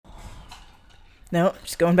No,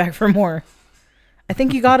 just going back for more. I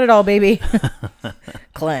think you got it all, baby.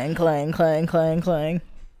 Clang, clang, clang, clang, clang.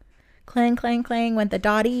 Clang, clang, clang went the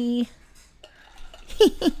Dottie.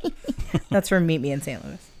 That's from Meet Me in St.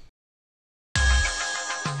 Louis.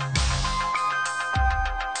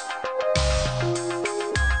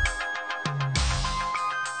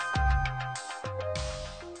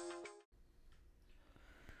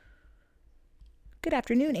 Good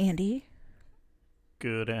afternoon, Andy.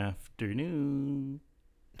 Good afternoon.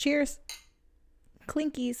 Cheers.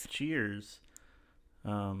 Clinkies. Cheers.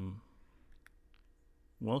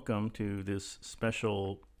 Welcome to this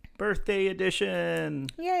special birthday edition.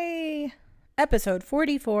 Yay. Episode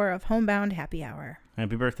 44 of Homebound Happy Hour.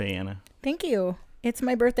 Happy birthday, Anna. Thank you. It's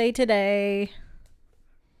my birthday today.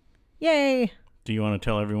 Yay. Do you want to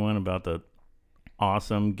tell everyone about the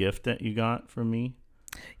awesome gift that you got from me?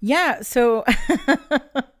 Yeah, so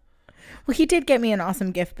well, he did get me an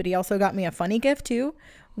awesome gift, but he also got me a funny gift too,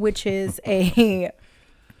 which is a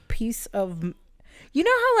piece of, you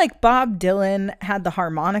know how like Bob Dylan had the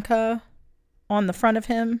harmonica on the front of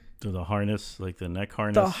him? The harness, like the neck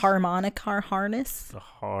harness? The harmonic harness? The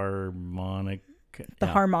harmonic. The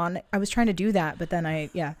harmonic. I was trying to do that, but then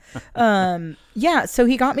yeah, so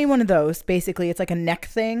he got me one of those. Basically, it's like a neck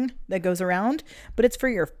thing that goes around, but it's for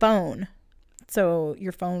your phone. So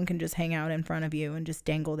your phone can just hang out in front of you and just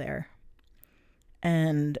dangle there.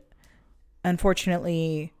 And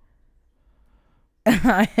unfortunately,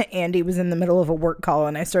 Andy was in the middle of a work call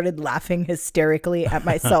and I started laughing hysterically at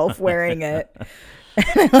myself wearing it. And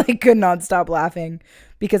I like could not stop laughing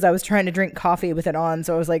because I was trying to drink coffee with it on.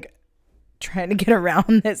 So I was like trying to get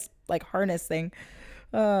around this like harness thing.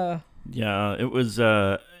 Yeah, it was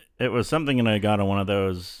something that I got on one of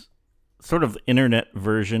those sort of internet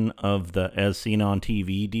version of the As Seen on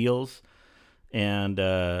TV deals. And,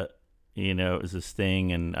 it was this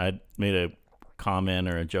thing, and I made a comment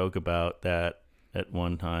or a joke about that at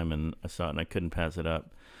one time, and I saw it and I couldn't pass it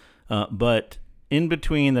up. But in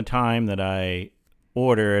between the time that I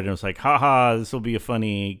ordered, and it was like, haha, this will be a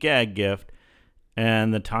funny gag gift,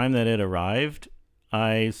 and the time that it arrived,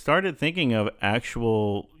 I started thinking of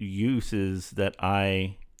actual uses that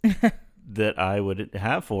I would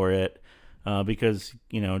have for it. Because,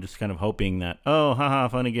 just kind of hoping that, oh, haha,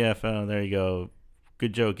 funny gif. Oh, there you go.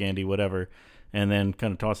 Good joke, Andy, whatever. And then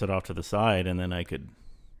kind of toss it off to the side, and then I could.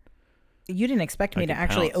 You didn't expect me to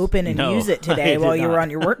actually pounce. open and No, use it today while you not. were on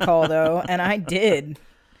your work call, though. And I did.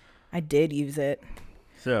 I did use it.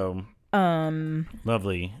 So,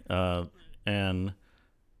 lovely. And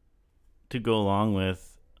to go along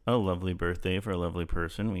with a lovely birthday for a lovely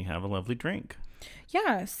person, we have a lovely drink.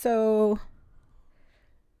 Yeah, so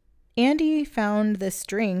Andy found this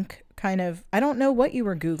drink kind of, I don't know what you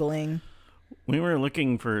were Googling. We were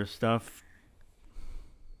looking for stuff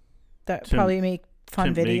that probably make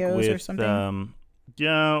fun videos with, or something.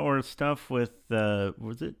 Or stuff with,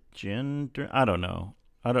 was it gin? I don't know.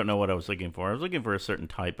 I don't know what I was looking for. I was looking for a certain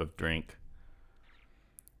type of drink.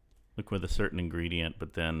 Like with a certain ingredient,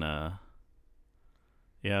 but then, I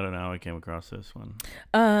don't know how I came across this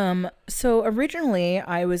one. So originally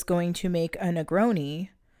I was going to make a Negroni.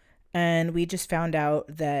 And we just found out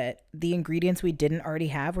that the ingredients we didn't already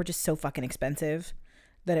have were just so fucking expensive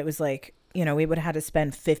that it was like, we would have had to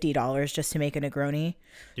spend $50 just to make a Negroni.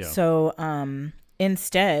 Yeah. So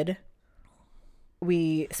instead,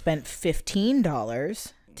 we spent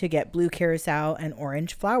 $15 to get blue curacao and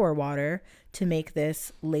orange flower water to make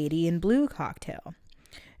this Lady in Blue cocktail.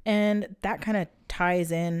 And that kind of ties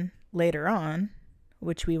in later on,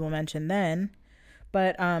 which we will mention then.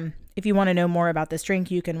 But if you want to know more about this drink,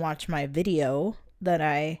 you can watch my video that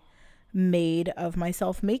I made of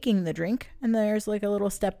myself making the drink. And there's like a little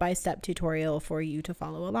step-by-step tutorial for you to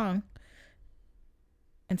follow along.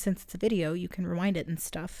 And since it's a video, you can rewind it and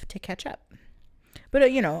stuff to catch up. But,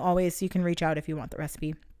 always you can reach out if you want the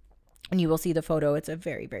recipe. And you will see the photo. It's a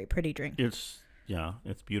very, very pretty drink. It's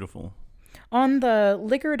beautiful. On the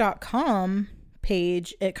liquor.com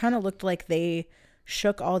page, it kind of looked like they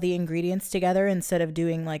shook all the ingredients together instead of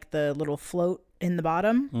doing like the little float in the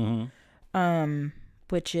bottom,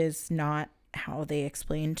 which is not how they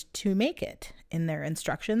explained to make it in their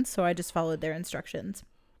instructions. So I just followed their instructions.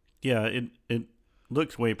 Yeah, it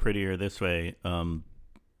looks way prettier this way.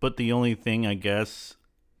 But the only thing, I guess,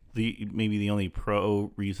 maybe the only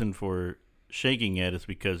pro reason for shaking it is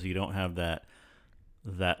because you don't have that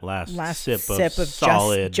last sip of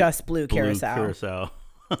solid just blue curacao.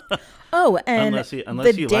 Oh, and unless you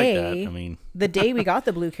like that. I mean, the day we got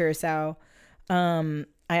the blue curacao, I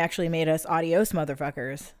actually made us adios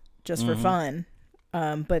motherfuckers just for fun.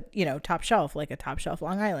 But top shelf, like a top shelf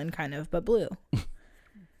Long Island kind of, but blue.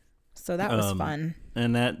 So that was fun.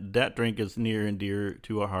 And that drink is near and dear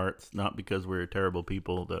to our hearts, not because we're terrible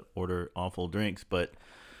people that order awful drinks, but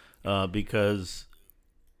because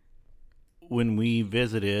when we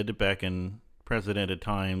visited back in precedented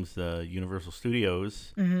times, Universal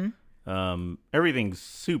Studios, everything's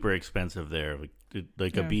super expensive there.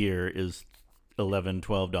 Like a beer is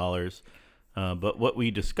 $11-12. But what we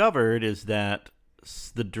discovered is that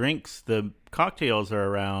the cocktails are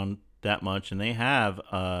around that much, and they have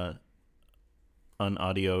an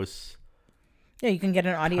Adios. Yeah, you can get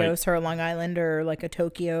an Adios or a Long Island or like a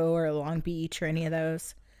Tokyo or a Long Beach or any of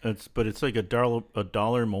those. It's like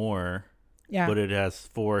 $1 more. Yeah. But it has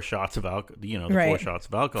 4 shots of alcohol, 4 shots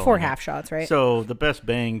of alcohol. 4 half shots, right? So the best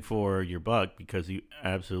bang for your buck, because you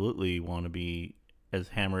absolutely want to be as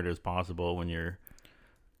hammered as possible when you're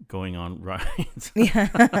going on rides.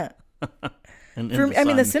 Yeah.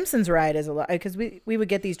 The Simpsons ride is a lot, because we would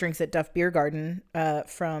get these drinks at Duff Beer Garden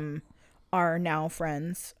from our now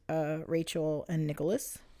friends, Rachel and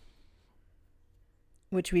Nicholas,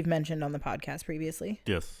 which we've mentioned on the podcast previously.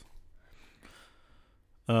 Yes.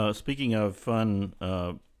 Speaking of fun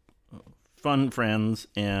friends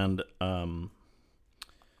and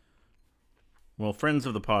friends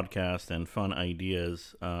of the podcast and fun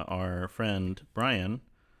ideas, our friend Brian,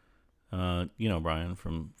 Brian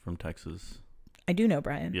from Texas. I do know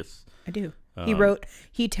Brian. Yes, I do.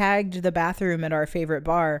 He tagged the bathroom at our favorite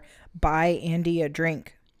bar, "Buy Andy a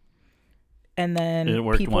drink," and then it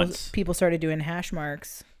worked once. People started doing hash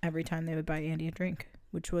marks every time they would buy Andy a drink.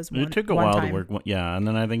 Which was it took a while to work. Yeah, and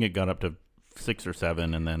then I think it got up to 6 or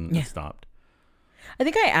 7, and then it stopped. I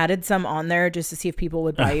think I added some on there just to see if people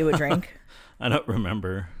would buy you a drink. I don't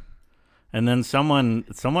remember. And then someone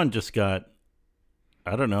just got,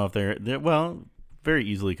 I don't know if they're very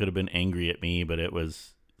easily could have been angry at me, but it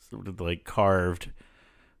was sort of like carved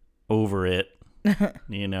over it.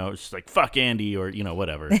 It's just like fuck Andy or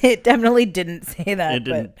whatever. It definitely didn't say that. It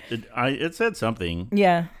didn't. It said something.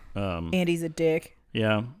 Yeah. Andy's a dick.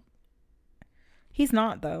 Yeah. He's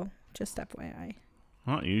not, though. Just FYI.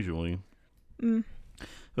 Not usually.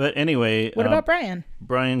 But anyway. What about Brian?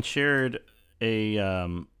 Brian shared a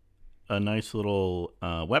nice little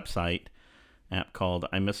website app called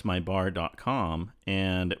imissmybar.com,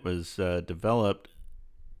 and it was developed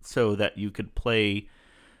so that you could play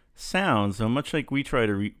sounds. So much like we try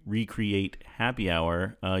to recreate happy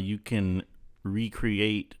hour, you can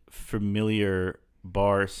recreate familiar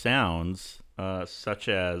bar sounds, such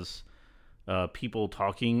as people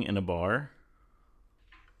talking in a bar.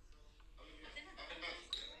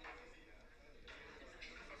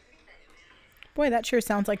 Boy, that sure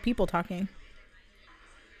sounds like people talking.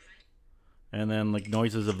 And then like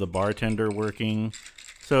noises of the bartender working.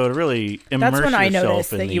 So to really immerse That's when I yourself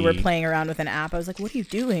noticed that you were playing around with an app. I was like, what are you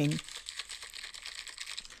doing?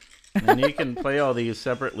 And you can play all these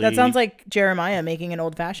separately. That sounds like Jeremiah making an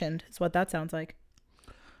old fashioned. That's what that sounds like.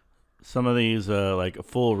 Some of these like a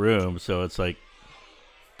full room, so it's like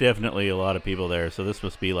definitely a lot of people there. So this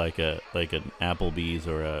must be like an Applebee's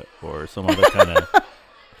or some other kind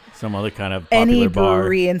of popular any bar.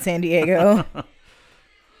 brewery in San Diego.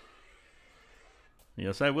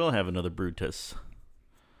 Yes, I will have another Brutus.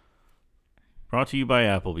 Brought to you by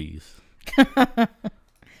Applebee's. A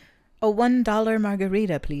 $1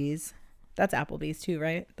 margarita, please. That's Applebee's too,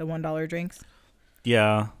 right? The $1 drinks.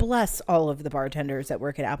 Yeah. Bless all of the bartenders that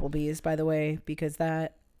work at Applebee's, by the way, because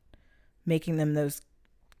that making them those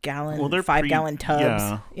 5-gallon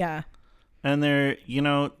tubs. Yeah. And they're,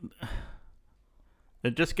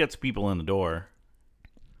 it just gets people in the door.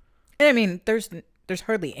 And I mean, there's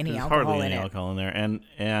hardly any alcohol in it. Alcohol in there,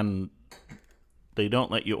 and they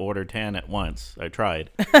don't let you order 10 at once. I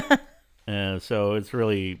tried. So it's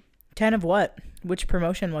really 10 of what? Which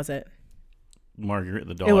promotion was it?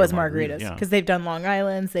 Margarita. It was margaritas, because they've done Long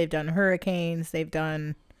Islands, they've done hurricanes, they've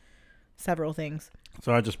done several things.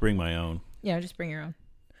 So I just bring my own. Yeah, just bring your own.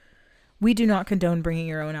 We do not condone bringing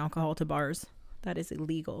your own alcohol to bars. That is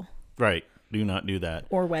illegal. Right. Do not do that.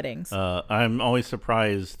 Or weddings. I'm always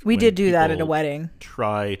surprised. We did do that at a wedding.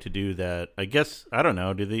 Try to do that. I guess, I don't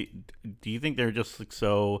know. Do you think they're just like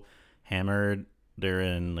so hammered? They're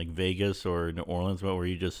in like Vegas or New Orleans, where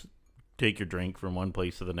you just take your drink from one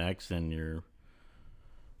place to the next, and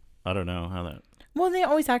I don't know how that. Well, they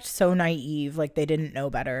always act so naive, like they didn't know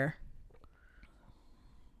better.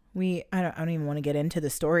 I don't even want to get into the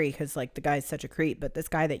story because like the guy's such a creep. But this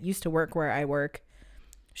guy that used to work where I work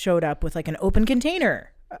showed up with like an open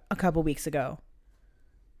container a couple weeks ago.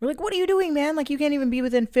 We're like, what are you doing, man? Like, you can't even be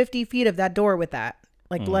within 50 feet of that door with that.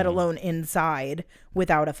 Like, let alone inside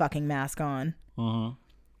without a fucking mask on. Uh-huh.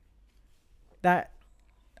 That,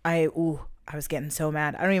 I I was getting so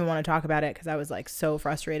mad. I don't even want to talk about it because I was like so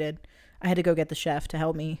frustrated. I had to go get the chef to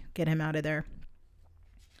help me get him out of there.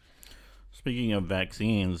 Speaking of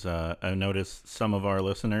vaccines, I've noticed some of our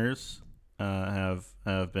listeners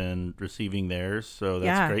have been receiving theirs, so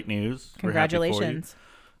that's great news. Congratulations.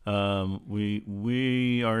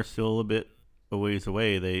 We are still a bit a ways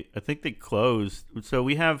away. I think they closed. So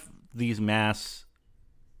we have these mass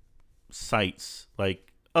sites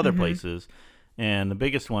like other places, and the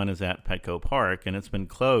biggest one is at Petco Park, and it's been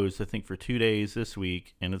closed I think for 2 days this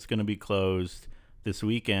week, and it's going to be closed this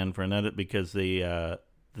weekend for another because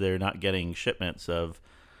they're not getting shipments of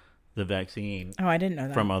the vaccine. Oh, I didn't know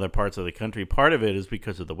that. From other parts of the country. Part of it is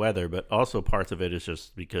because of the weather, but also parts of it is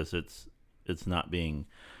just because it's not being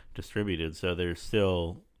distributed. So there's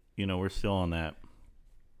still, we're still on the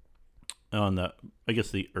I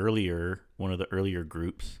guess one of the earlier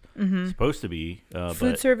groups supposed to be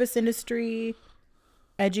food service industry,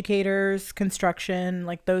 educators, construction,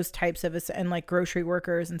 like those types of and like grocery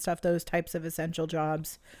workers and stuff. Those types of essential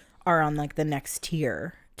jobs are on like the next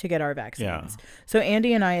tier to get our vaccines. Yeah. So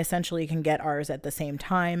Andy and I essentially can get ours at the same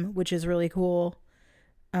time, which is really cool.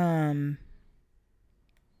 Like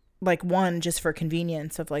one, just for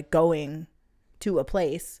convenience of like going to a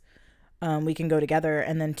place, we can go together.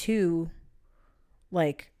 And then two,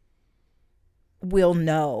 like we'll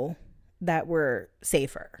know that we're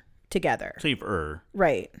safer together. Safer.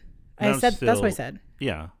 Right. That's what I said.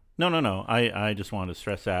 Yeah. No. I just wanted to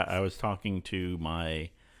stress that. I was talking to my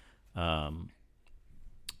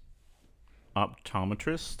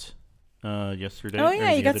optometrist yesterday. Oh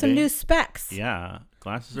yeah, you got some new specs. Yeah,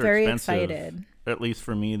 glasses are very expensive. Excited. At least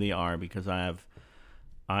for me, they are because I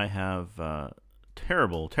have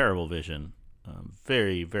terrible vision,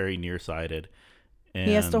 very very nearsighted. And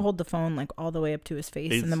he has to hold the phone like all the way up to his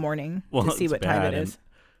face in the morning to see what time it is.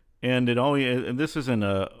 And this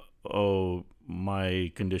isn't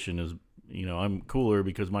my condition is, I'm cooler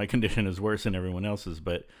because my condition is worse than everyone else's,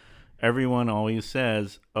 but everyone always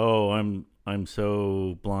says, "Oh, I'm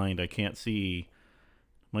so blind I can't see."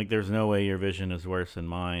 Like, there's no way your vision is worse than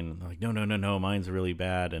mine. Like, no, mine's really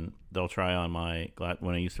bad. And they'll try on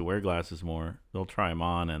when I used to wear glasses more, they'll try them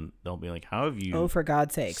on and they'll be like, "How have you? Oh, for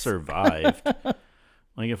God's sake, survived?"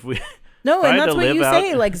 Like if we. No, and that's what you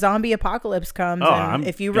say. Like zombie apocalypse comes, and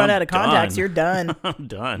if you run out of contacts, you're done. I'm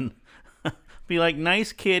done. Be like,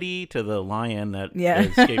 "Nice kitty," to the lion that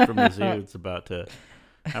escaped from the zoo. It's about to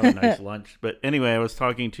have a nice lunch. But anyway, I was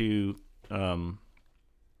talking to the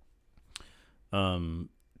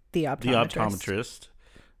optometrist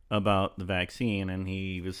about the vaccine, and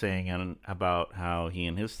he was saying about how he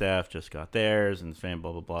and his staff just got theirs and saying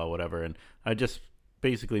blah blah blah whatever. And I just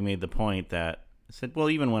basically made the point that I said, well,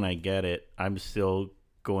 even when I get it, I'm still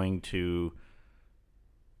going to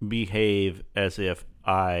behave as if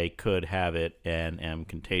I could have it and am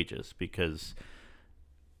contagious because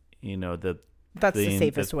that's the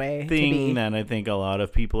safest way. The thing that I think a lot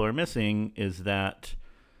of people are missing is that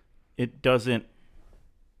it doesn't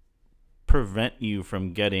prevent you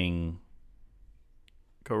from getting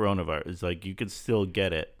coronavirus. It's like you could still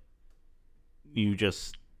get it. You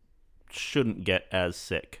just shouldn't get as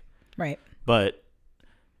sick. Right. But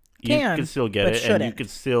you can still get it, and you could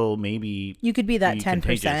still you could be that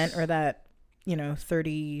 10% or that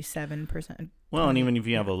 37%. Well, and even if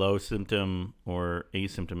you have a low symptom or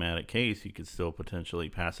asymptomatic case, you could still potentially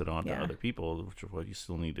pass it on to other people, which is why you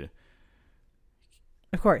still need to,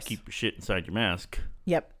 of course, keep your shit inside your mask.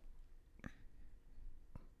 Yep.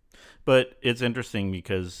 But it's interesting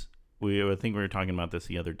because I think we were talking about this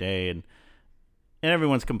the other day, and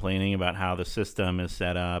everyone's complaining about how the system is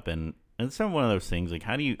set up, and it's one of those things like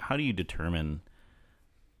how do you determine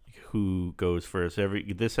who goes first?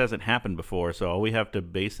 This hasn't happened before, so all we have to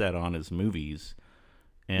base that on is movies.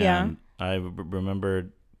 And I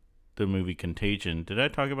remembered the movie Contagion. Did I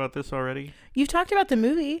talk about this already? You've talked about the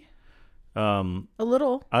movie. A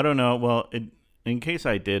little. I don't know. Well, in case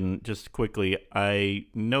I didn't, just quickly, I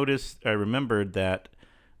remembered that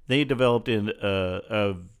they developed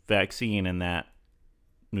a vaccine in that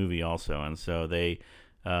movie also, and so they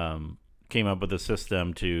came up with a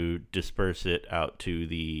system to disperse it out to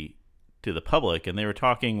the public. And they were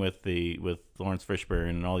talking with Lawrence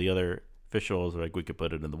Fishburne and all the other officials, like, we could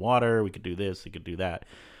put it in the water, we could do this, we could do that.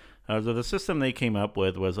 So the system they came up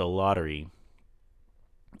with was a lottery,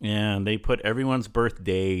 and they put everyone's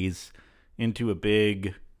birthdays into a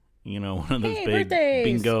big, one of those big birthdays.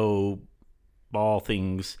 Bingo ball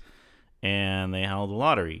things, and they held a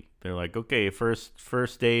lottery. They're like, okay,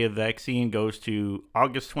 first day of vaccine goes to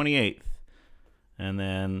August 28th, and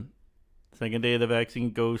then second day of the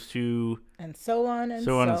vaccine goes to, and so on and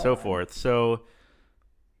so forth. So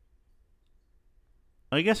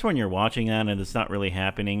I guess when you're watching that and it's not really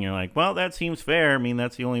happening, you're like, well, that seems fair. I mean,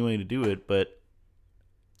 that's the only way to do it. But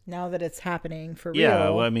now that it's happening for real. yeah,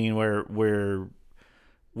 well, I mean, we're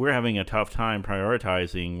having a tough time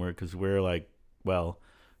prioritizing because we're like, well,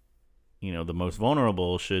 the most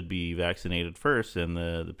vulnerable should be vaccinated first, and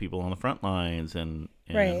the people on the front lines and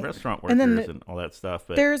right. restaurant workers and all that stuff.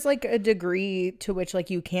 But there's like a degree to which like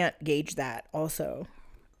you can't gauge that also.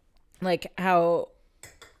 Like how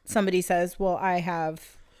somebody says, well, I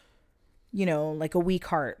have, like a weak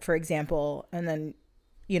heart, for example. And then,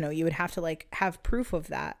 you would have to like have proof of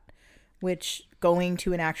that, which going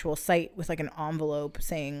to an actual site with like an envelope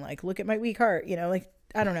saying like, look at my weak heart, like,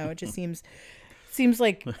 I don't know. It just seems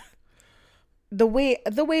like the way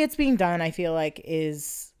it's being done, I feel like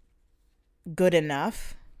is good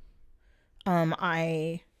enough.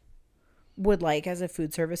 I would like, as a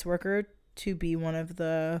food service worker, to be one of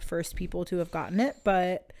the first people to have gotten it,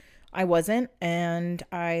 but I wasn't, and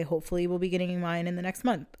I hopefully will be getting mine in the next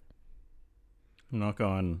month. Knock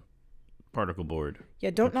on particle board.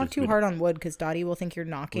 Yeah, don't knock too hard on wood, because Dottie will think you're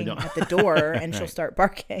knocking at the door and she'll start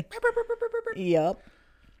barking. Yep.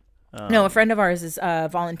 No, a friend of ours is a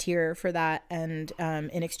volunteer for that, and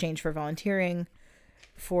in exchange for volunteering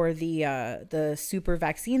for the super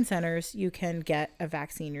vaccine centers, you can get a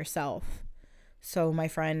vaccine yourself. So my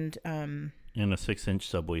friend and a 6-inch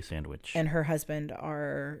Subway sandwich and her husband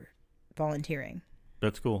are volunteering.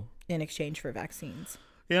 That's cool. In exchange for vaccines.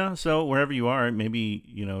 Yeah, so wherever you are, maybe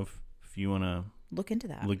if you want to look into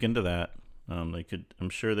that. I'm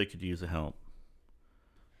sure they could use the help.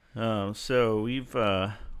 So we've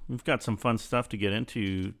got some fun stuff to get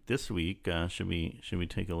into this week. Should we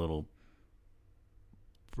take a little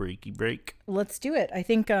break? Let's do it. I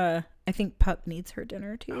think Pup needs her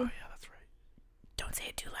dinner too. Oh yeah, that's right. Don't say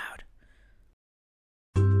it too loud.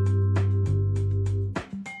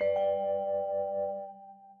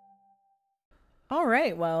 All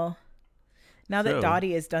right. Well, now that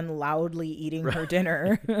Dottie is done loudly eating her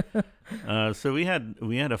dinner. So we had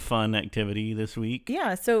a fun activity this week.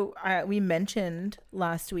 Yeah. So we mentioned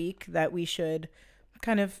last week that we should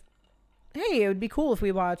kind of, hey, it would be cool if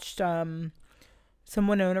we watched some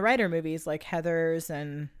Winona Ryder movies like Heathers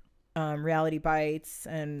and Reality Bites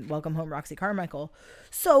and Welcome Home, Roxy Carmichael.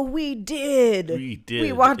 So we did.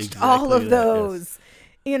 We watched exactly all of those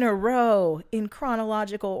in a row in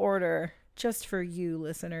chronological order, just for you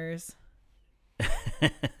listeners.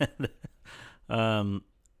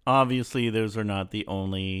 Obviously, those are not the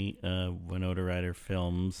only Winona Ryder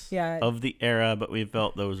films of the era, but we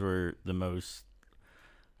felt those were the most,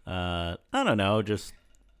 I don't know, just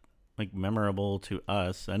like memorable to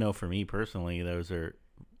us. I know for me personally, those are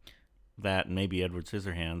that and maybe Edward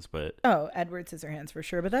Scissorhands, but Edward Scissorhands for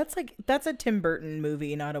sure. But that's a Tim Burton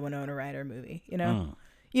movie, not a Winona Ryder movie. You know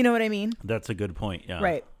what I mean? That's a good point. Yeah.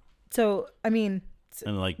 Right. So I mean,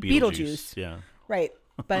 and like Beetlejuice. Yeah. Right.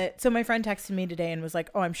 But so my friend texted me today and was like,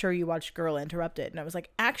 "Oh, I'm sure you watched Girl Interrupted," and I was like,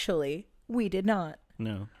 "Actually, we did not.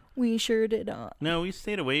 No, we sure did not. No, we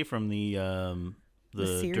stayed away from the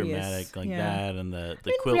serious, dramatic that and the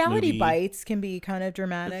quilt Reality movie. Bites can be kind of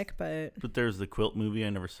dramatic, but there's the quilt movie. I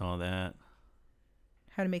never saw that.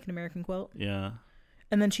 How to Make an American Quilt. Yeah.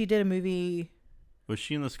 And then she did a movie. Was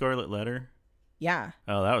she in the Scarlet Letter? Yeah.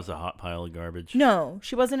 Oh, that was a hot pile of garbage. No,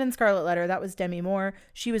 she wasn't in Scarlet Letter. That was Demi Moore.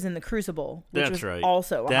 She was in The Crucible, which was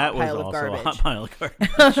also a hot pile of garbage. A hot pile of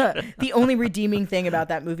garbage. The only redeeming thing about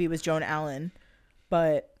that movie was Joan Allen.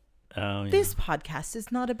 But this podcast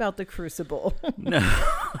is not about The Crucible. No.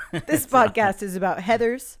 This podcast is about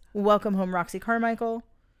Heathers, Welcome Home, Roxy Carmichael,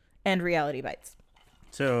 and Reality Bites.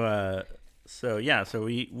 So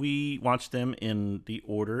we watched them in the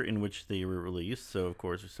order in which they were released. So of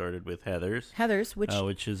course we started with Heathers,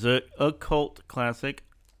 which is a cult classic.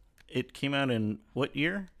 It came out in what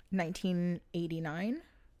year? 1989.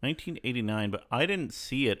 1989, but I didn't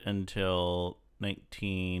see it until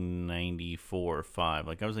 1994 or 5.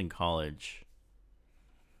 Like I was in college.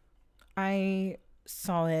 I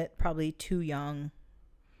saw it probably too young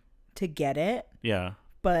to get it. Yeah.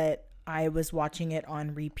 But I was watching it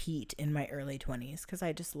on repeat in my early 20s because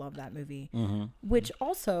I just love that movie. Mm-hmm. Which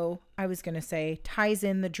also, I was going to say, ties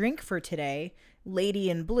in the drink for today, Lady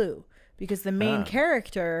in Blue. Because the main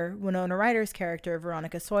character, Winona Ryder's character,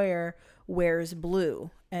 Veronica Sawyer, wears blue.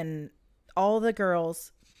 And all the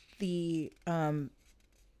girls, the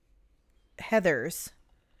Heathers,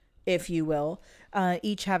 if you will,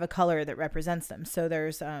 each have a color that represents them. So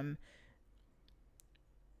there's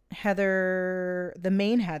Heather, the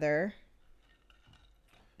main Heather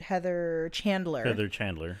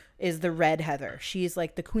Chandler is the red Heather. She's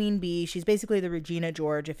like the queen bee. She's basically the Regina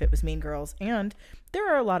George if it was Mean Girls. And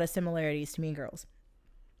there are a lot of similarities to Mean Girls.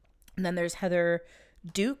 And then there's Heather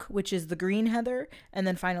Duke, which is the green Heather. And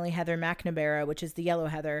then finally Heather McNamara, which is the yellow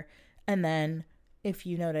Heather. And then, if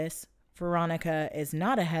you notice, Veronica is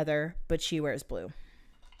not a Heather, but she wears blue.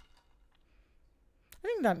 I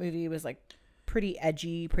think that movie was like pretty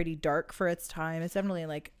edgy, pretty dark for its time. It's definitely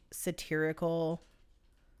like satirical.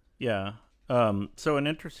 Yeah. So an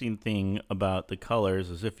interesting thing about the colors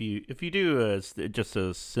is if you do just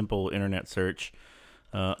a simple internet search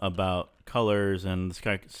about colors and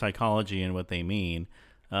psychology and what they mean,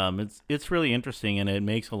 it's really interesting, and it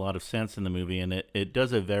makes a lot of sense in the movie, and it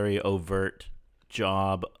does a very overt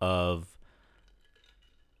job of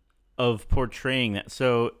portraying that.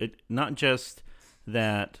 So it not just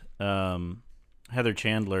that Heather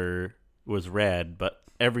Chandler was red, but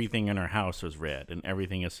everything in her house was red, and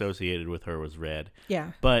everything associated with her was red.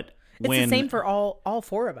 Yeah. But it's the same for all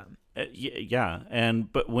four of them. Yeah,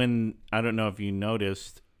 but when, I don't know if you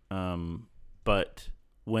noticed, but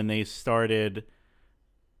when they started,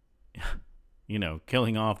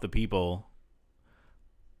 killing off the people,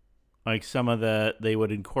 like they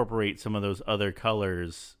would incorporate some of those other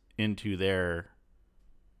colors into their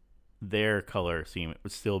color scheme. It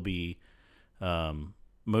would still be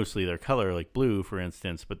mostly their color, like blue, for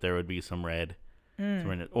instance, but there would be some red,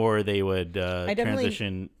 or they would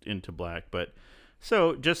transition into black. But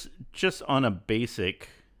so just on a basic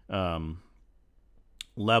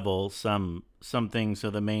level, some things.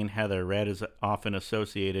 So the main Heather, red, is often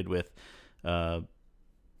associated with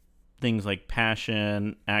things like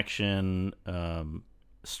passion, action,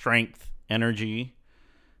 strength, energy.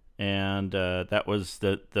 And that was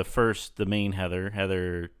the main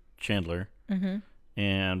Heather Chandler. Mm-hmm.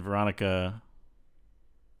 And Veronica,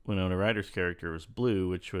 Winona Ryder's character, was blue,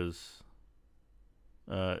 which was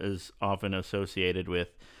is often associated with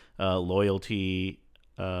loyalty,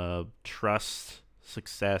 trust,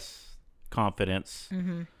 success, confidence.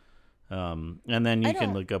 Mm-hmm. And then you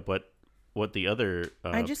can look up what the other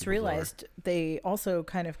I just realized they also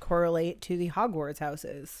kind of correlate to the Hogwarts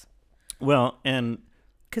houses. Well, and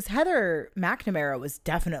because Heather McNamara was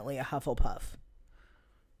definitely a Hufflepuff.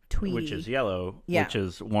 Tweety. Which is yellow, which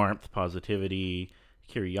is warmth, positivity,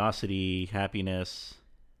 curiosity, happiness,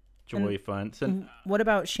 joy, fun. And what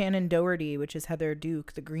about Shannon Doherty, which is Heather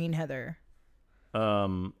Duke, the green Heather?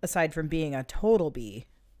 Aside from being a total bee.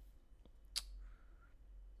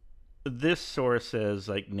 This source says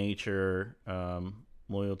like nature,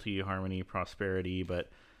 loyalty, harmony, prosperity, but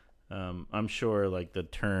I'm sure like the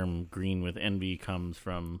term green with envy comes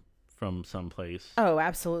from someplace. Oh,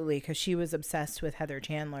 absolutely, because she was obsessed with Heather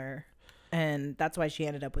Chandler, and that's why she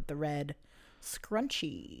ended up with the red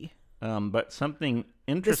scrunchie. But something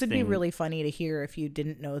interesting. This would be really funny to hear if you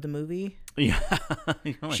didn't know the movie. Yeah.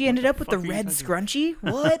 Like, she ended up with the red scrunchie?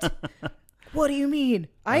 What? What do you mean?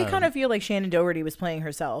 I kind of feel like Shannon Doherty was playing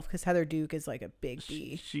herself, because Heather Duke is like a big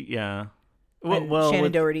bee. Yeah. Well,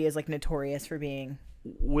 Shannon Doherty is like notorious for being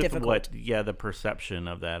difficult. The perception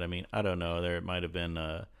of that. I mean, I don't know. There might have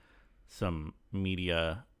been some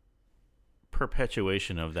media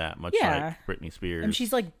perpetuation of that, much like Britney Spears. And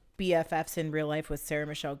she's like BFFs in real life with Sarah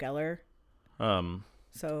Michelle Gellar.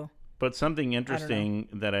 But something interesting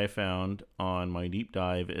that I found on my deep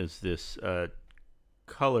dive is this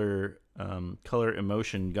color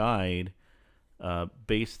emotion guide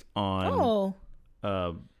based on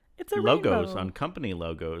it's a logos, rainbow. on company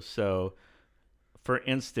logos. So, for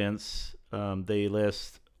instance, they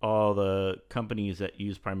list all the companies that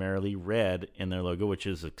use primarily red in their logo, which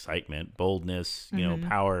is excitement, boldness,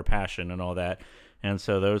 power, passion, and all that. And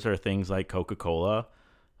so those are things like Coca-Cola,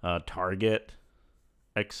 Target,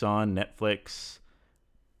 Exxon, Netflix,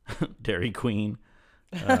 Dairy Queen.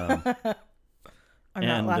 I'm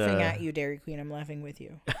not laughing at you, Dairy Queen. I'm laughing with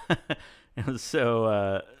you. And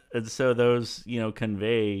so those,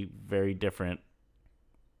 convey very different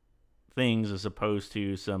things as opposed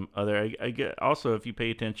to some other. I get also, if you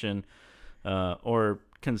pay attention or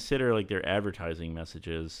consider like their advertising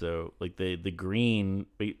messages. So like the green,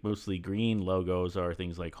 mostly green logos are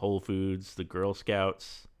things like Whole Foods, the Girl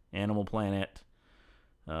Scouts, Animal Planet,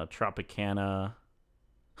 Tropicana,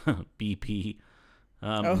 BP.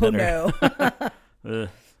 No.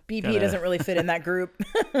 BP doesn't really fit in that group.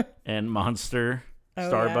 And Monster,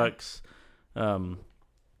 Starbucks. Yeah.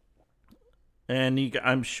 And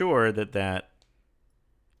I'm sure that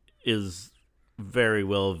is very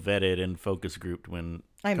well vetted and focus grouped when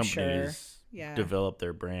companies develop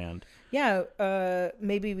their brand. Yeah,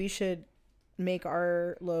 maybe we should make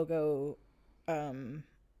our logo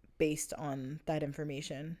based on that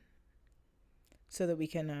information so that we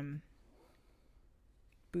can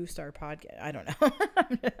boost our podcast. I don't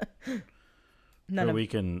know.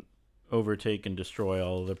 overtake and destroy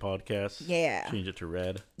all of the podcasts. Yeah. Change it to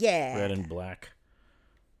red. Yeah. Red and black.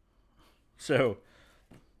 So,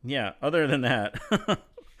 yeah, other than that,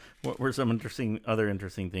 what were some other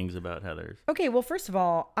interesting things about Heathers? Okay, well, first of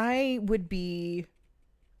all, I would be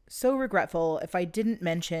so regretful if I didn't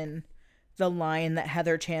mention the line that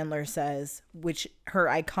Heather Chandler says, which her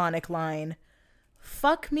iconic line,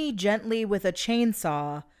 "Fuck me gently with a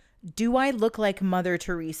chainsaw. Do I look like Mother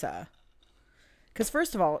Teresa?" Because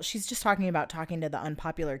first of all, she's just talking about talking to the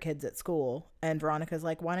unpopular kids at school. And Veronica's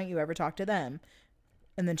like, why don't you ever talk to them?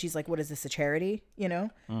 And then she's like, what is this, a charity? You know?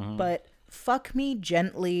 Mm-hmm. But fuck me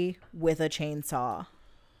gently with a chainsaw.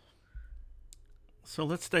 So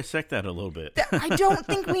let's dissect that a little bit. I don't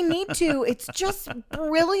think we need to. It's just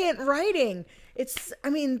brilliant writing.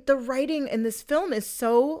 The writing in this film is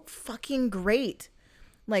so fucking great.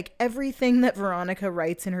 Like, everything that Veronica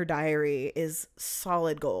writes in her diary is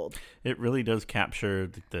solid gold. It really does capture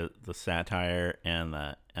the satire and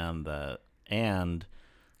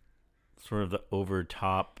sort of the over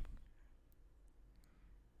top,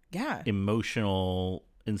 emotional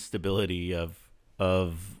instability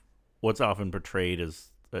of what's often portrayed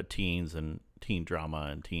as teens and teen drama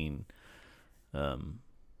and teen,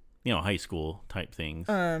 high school type things.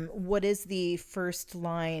 What is the first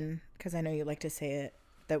line? Because I know you like to say it.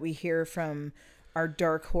 That we hear from our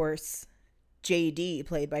dark horse, JD,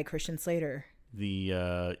 played by Christian Slater.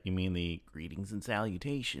 You mean the greetings and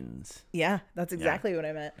salutations? Yeah, that's exactly what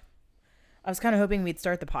I meant. I was kind of hoping we'd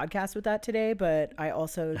start the podcast with that today, but I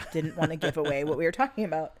also didn't want to give away what we were talking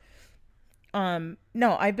about.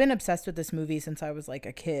 No, I've been obsessed with this movie since I was like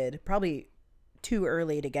a kid. Probably too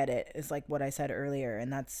early to get it is like what I said earlier,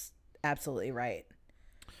 and that's absolutely right.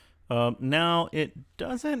 Now, it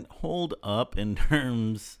doesn't hold up in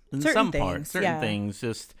terms, in certain some things, parts, certain things,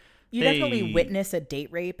 just... You definitely witness a date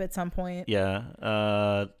rape at some point.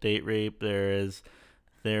 Yeah, date rape, there is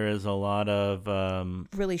a lot of...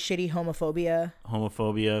 really shitty homophobia.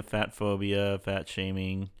 Fat phobia, fat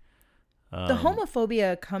shaming. The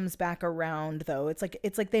homophobia comes back around, though. It's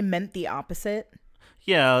like they meant the opposite.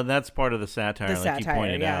 Yeah, that's part of the satire, like you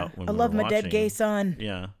pointed out. I love my dead gay son.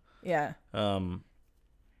 Yeah. Yeah.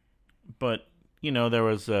 But there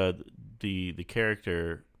was the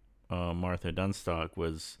character Martha Dunstock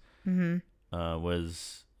was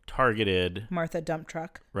targeted. Martha Dump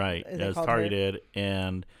Truck, right? Was targeted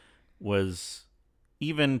and was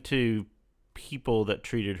even to people that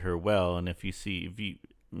treated her well. And if you've seen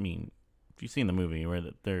the movie, where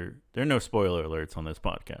there are no spoiler alerts on this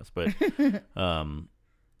podcast, but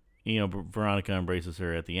Veronica embraces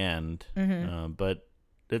her at the end, but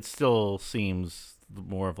it still seems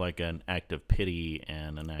more of like an act of pity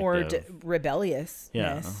and an act of rebelliousness.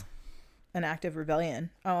 Yeah. An act of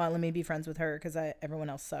rebellion. Oh, let me be friends with her because everyone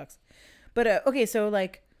else sucks. But okay, so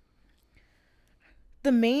like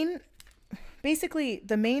the main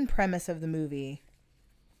premise of the movie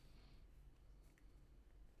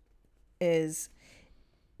is,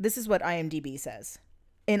 this is what IMDb says.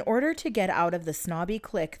 In order to get out of the snobby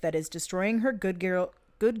clique that is destroying her good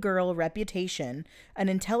girl reputation, an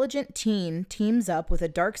intelligent teen teams up with a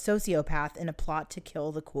dark sociopath in a plot to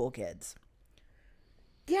kill the cool kids.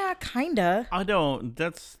 Yeah, kinda.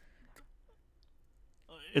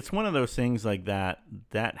 It's one of those things like that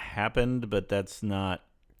happened, but that's not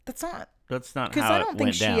how because I don't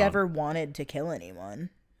think she down. ever wanted to kill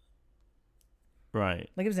anyone.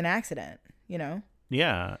 Right. Like, it was an accident,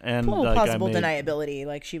 Yeah, and plausible deniability.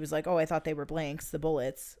 Like, she was like, "Oh, I thought they were blanks, the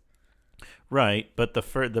bullets." Right, but the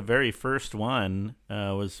very first one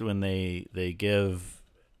was when they give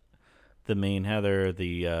the main Heather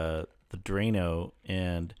the Drano,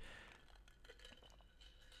 and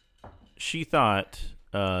she thought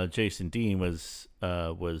Jason Dean was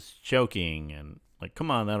joking and like,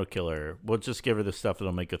 come on, that'll kill her. We'll just give her the stuff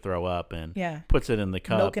that'll make her throw up, and puts it in the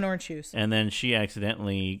cup, milk and orange juice, and then she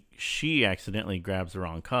accidentally grabs the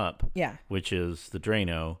wrong cup, which is the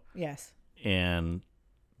Drano, and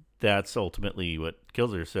that's ultimately what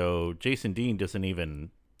kills her. So Jason Dean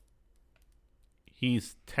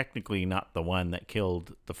he's technically not the one that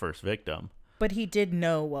killed the first victim. But he did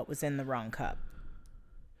know what was in the wrong cup.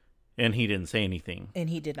 And he didn't say anything. And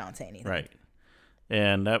he did not say anything. Right.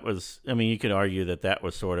 And that was, you could argue that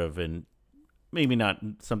was sort of maybe not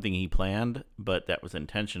something he planned, but that was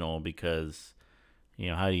intentional because,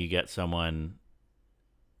 how do you get someone,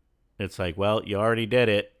 it's like, well, you already did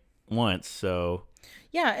it once, so...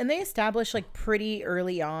 Yeah, and they established like pretty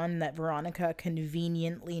early on that Veronica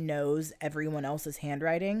conveniently knows everyone else's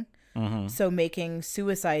handwriting. Mm-hmm. So making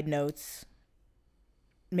suicide notes,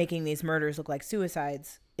 making these murders look like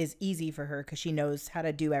suicides is easy for her because she knows how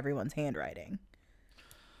to do everyone's handwriting.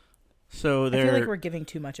 So I they're. feel like we're giving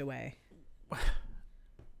too much away.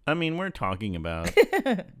 I mean, we're talking about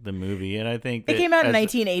the movie, and I think It came out in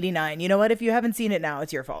 1989. You know what? If you haven't seen it now,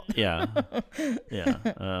 it's your fault. Yeah, yeah.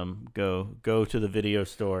 Go to the video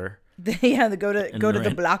store. Go to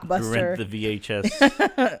the Blockbuster. Rent the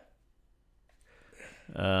VHS.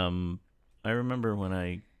 I remember when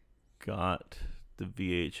I got the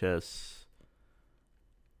VHS.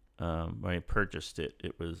 When I purchased it,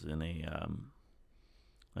 it was in a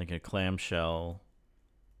like a clamshell.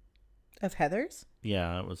 Of Heathers?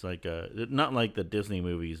 Yeah, it was like not like the Disney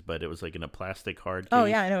movies, but it was like in a plastic hard case. Oh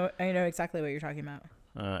yeah, I know exactly what you're talking about.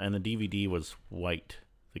 And the DVD was white.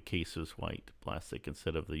 The case was white plastic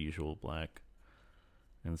instead of the usual black,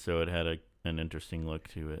 and so it had an interesting look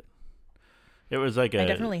to it. It was like I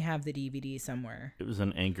definitely have the DVD somewhere. It was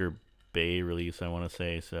an Anchor Bay release, I want to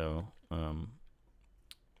say. So,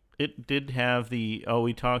 it did have we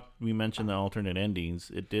mentioned the alternate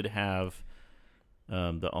endings. It did have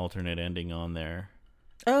the alternate ending on there.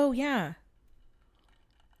 Oh yeah.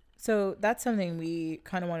 So that's something we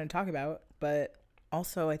kind of want to talk about, but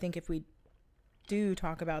also I think if we do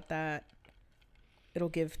talk about that, it'll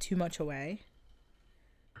give too much away.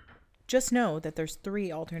 Just know that there's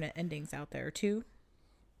 3 alternate endings out there.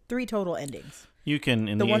 3 total endings. You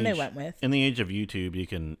can the one they went with. In the age of YouTube,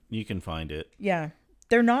 you can find it. Yeah.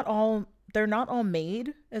 They're not all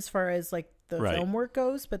made as far as like the film work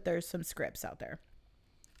goes, but there's some scripts out there.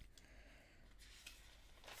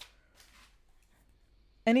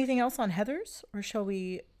 Anything else on Heathers, or shall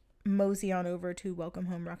we mosey on over to Welcome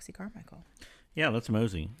Home, Roxy Carmichael? Yeah, let's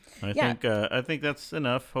mosey. I think that's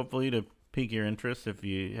enough. Hopefully to pique your interest if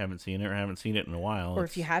you haven't seen it or haven't seen it in a while. Or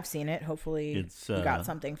if you have seen it, hopefully you got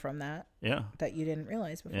something from that. Yeah. That you didn't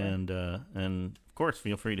realize before. And of course,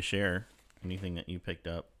 feel free to share anything that you picked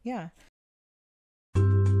up. Yeah.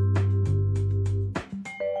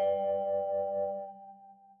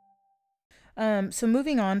 So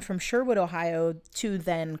moving on from Sherwood, Ohio to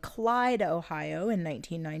then Clyde, Ohio in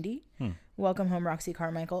 1990. Welcome Home, Roxy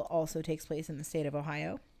Carmichael also takes place in the state of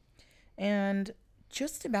Ohio. And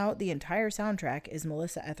just about the entire soundtrack is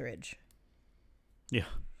Melissa Etheridge. Yeah.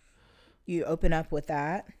 You open up with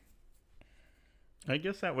that. I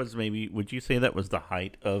guess that was would you say that was the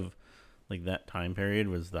height of, like, that time period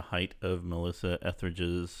was the height of Melissa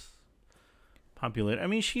Etheridge's popularity? I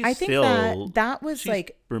mean, I think that was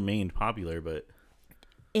like remained popular, but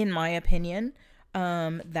in my opinion,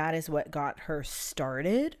 that is what got her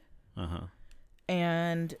started.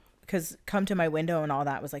 And because Come to My Window and all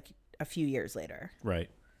that was like a few years later. Right.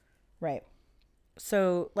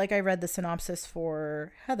 So, like, I read the synopsis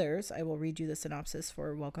for Heathers. I will read you the synopsis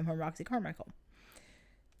for Welcome Home, Roxy Carmichael.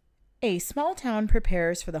 A small town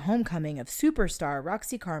prepares for the homecoming of superstar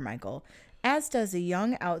Roxy Carmichael, as does a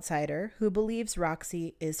young outsider who believes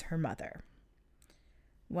Roxy is her mother.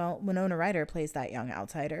 Well, Winona Ryder plays that young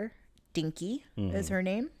outsider. Dinky is her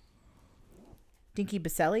name. Dinky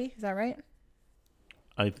Baselli, is that right?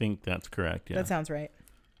 I think that's correct, yeah. That sounds right.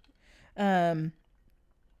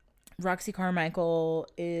 Roxy Carmichael,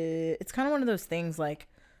 it's kind of one of those things like,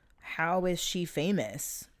 how is she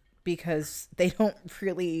famous? Because they don't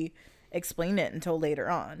really explain it until later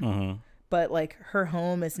on. But, like, her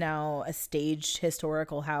home is now a staged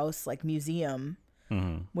historical house, like, museum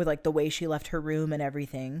with, like, the way she left her room and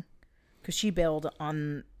everything. Because she bailed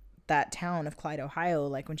on that town of Clyde, Ohio,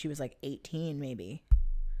 like, when she was, like, 18, maybe,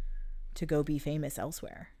 to go be famous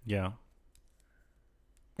elsewhere. Yeah.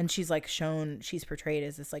 And she's, like, she's portrayed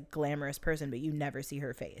as this, like, glamorous person, but you never see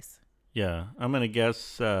her face. Yeah. I'm going to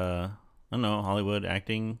guess, I don't know, Hollywood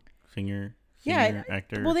acting, singer,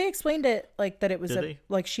 actor. Well, they explained it like that it was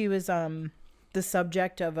like she was the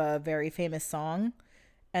subject of a very famous song,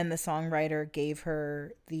 and the songwriter gave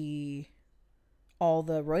her all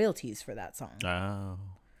the royalties for that song. Oh.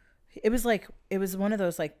 It was one of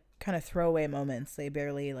those like kind of throwaway moments. They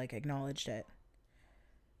barely like acknowledged it.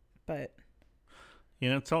 But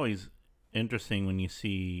it's always interesting when you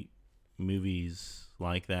see movies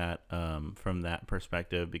like that from that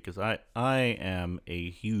perspective, because I am a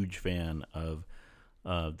huge fan of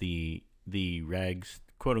the rags,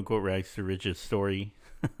 quote unquote, rags to riches story.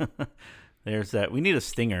 There's that. We need a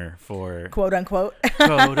stinger for quote unquote.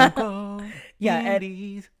 Yeah,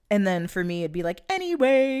 and then for me it'd be like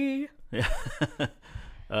anyway. Yeah.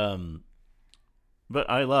 But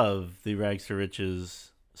I love the rags to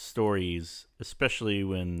riches stories, especially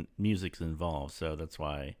when music's involved. So that's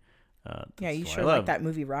why. You sure like that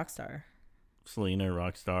movie Rockstar. Selena,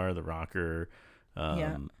 Rockstar, The Rocker.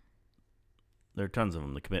 There are tons of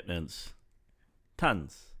them. The Commitments.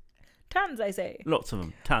 Tons, I say. Lots of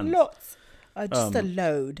them. Tons. Lots. Just a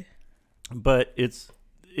load. But it's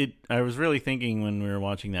I was really thinking when we were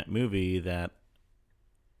watching that movie that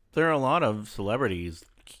there are a lot of celebrities,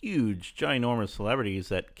 huge, ginormous celebrities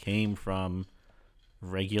that came from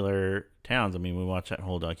regular towns. I mean, we watched that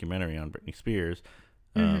whole documentary on Britney Spears.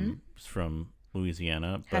 It's from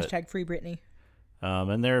Louisiana. But, Hashtag free Britney.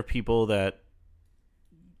 and there are people that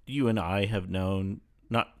you and I have known,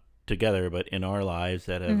 not together, but in our lives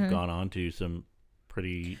that have gone on to some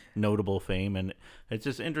pretty notable fame. And it's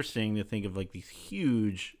just interesting to think of like these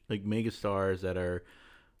huge, like megastars that are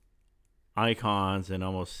icons and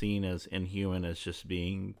almost seen as inhuman as just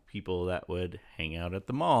being people that would hang out at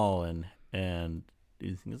the mall. And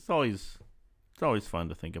it's always fun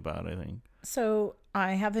to think about, I think. So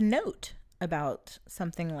I have a note about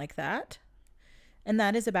something like that. And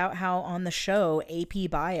that is about how on the show AP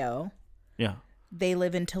Bio, Yeah. they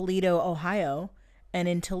live in Toledo, Ohio. And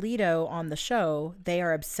in Toledo on the show, they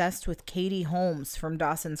are obsessed with Katie Holmes from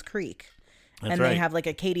Dawson's Creek. That's and right. they have like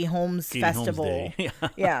a Katie Holmes Katie Holmes festival. Day.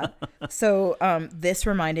 Yeah. So this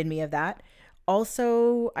reminded me of that.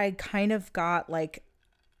 Also, I kind of got like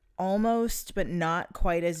almost, but not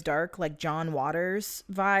quite as dark, like John Waters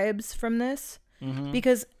vibes from this.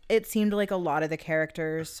 Because it seemed like a lot of the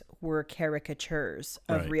characters were caricatures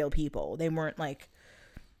of Right. real people. They weren't like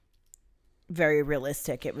very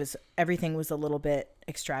realistic. Everything was a little bit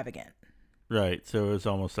extravagant. Right. So it was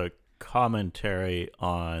almost a commentary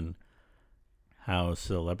on how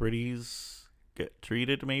celebrities get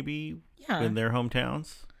treated, maybe, Yeah. in their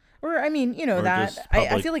hometowns. Or, I mean, you know, Or that just I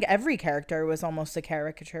public- feel like every character was almost a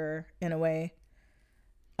caricature in a way.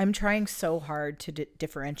 I'm trying so hard to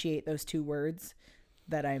differentiate those two words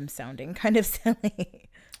that I'm sounding kind of silly.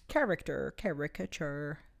 Caricature.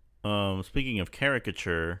 Speaking of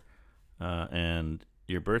caricature, and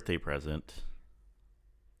your birthday present,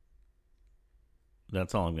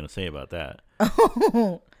 that's all I'm going to say about that.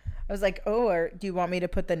 Oh, I was like, or do you want me to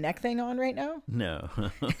put the neck thing on right now? No.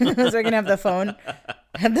 So I can have the phone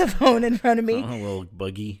in front of A me. little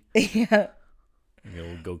buggy, Yeah. a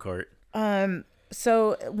little go-kart.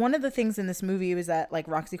 So one of the things in this movie was that like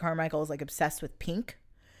Roxy Carmichael is like obsessed with pink,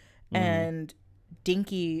 and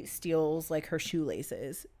Dinky steals like her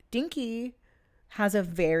shoelaces. Dinky has a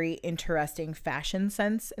very interesting fashion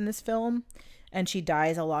sense in this film, and she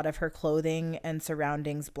dyes a lot of her clothing and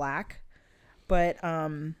surroundings black. But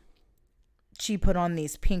she put on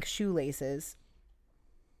these pink shoelaces.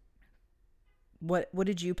 What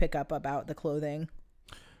did you pick up about the clothing?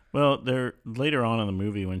 Well, there later on in the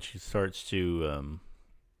movie when she starts to,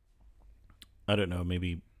 I don't know,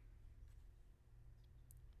 maybe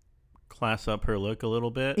class up her look a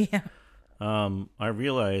little bit. Yeah. I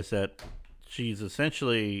realized that she's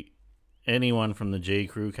essentially anyone from the J.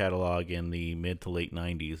 Crew catalog in the mid to late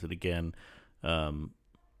 90s. And again,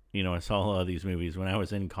 I saw a lot of these movies when I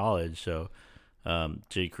was in college, so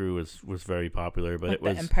J. Crew was very popular, but Like it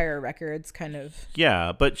was the Empire Records kind of.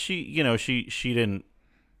 yeah, but she didn't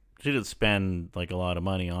spend like a lot of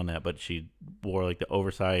money on that, but she wore like the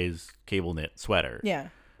oversized cable knit sweater. Yeah.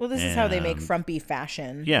 Well, this is how they make And- frumpy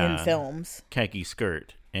fashion Yeah. in films. Khaki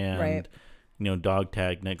skirt and Right. dog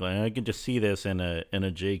tag necklace. And I can just see this in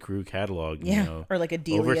a J. Crew catalog. Yeah. Or like a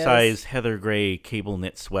Delia's. Oversized heather gray cable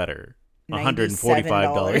knit sweater. $145.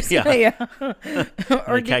 $97. Yeah.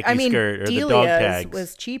 Or The khaki skirt or the dog Delia's tags.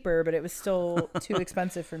 was cheaper, but it was still too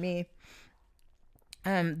expensive for me.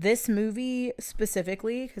 This movie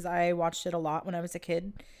specifically, because I watched it a lot when I was a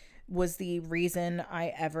kid, was the reason I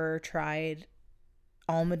ever tried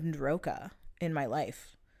almond roca in my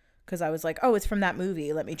life. Because I was like, oh, it's from that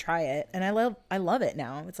movie. Let me try it. And I love it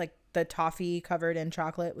now. It's like the toffee covered in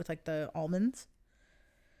chocolate with like the almonds.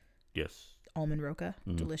 Yes. Almond roca.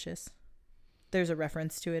 Delicious. There's a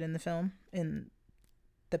reference to it in the film, in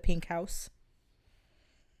the pink house.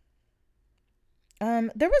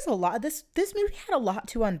 There was a lot. This movie had a lot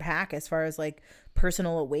to unpack as far as like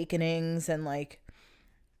personal awakenings and like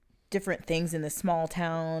different things in the small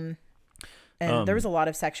town. And there was a lot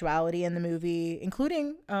of sexuality in the movie,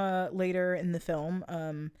 including later in the film.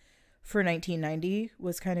 For 1990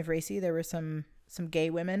 was kind of racy. There were some gay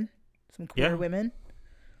women, some queer women.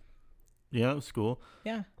 Yeah, it was cool.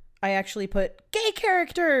 Yeah. I actually put gay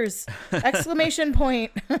characters! Exclamation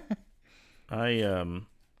point.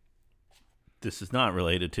 This is not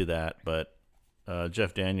related to that, but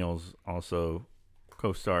Jeff Daniels also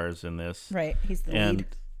co-stars in this. Right. He's the And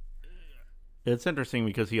lead. it's interesting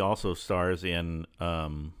because he also stars in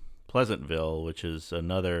Pleasantville, which is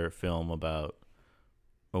another film about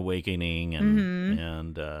awakening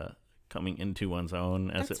and coming into one's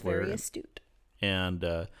own, as That's it were. very astute. And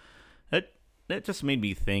that just made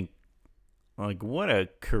me think, like, what a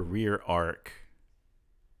career arc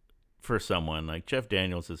for someone like Jeff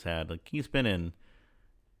Daniels has had. Like he's been in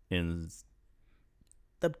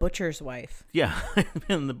The Butcher's Wife. yeah,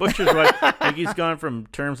 in The Butcher's Wife. Like he's gone from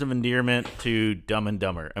Terms of Endearment to Dumb and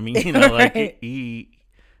Dumber. I mean, you know, like Right.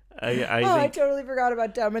 I I think totally forgot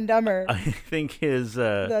about Dumb and Dumber. I think his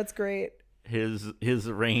That's great. his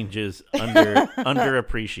range is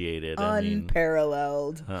underappreciated. I mean,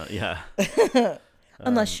 Unparalleled. yeah.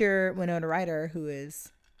 Unless you're Winona Ryder, who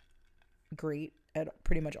is great at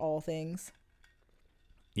pretty much all things.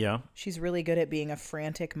 Yeah. She's really good at being a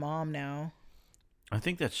frantic mom now. I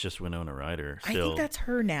think that's just Winona Ryder. I Still, think that's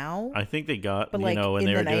her now. I think they got, But you like know, when in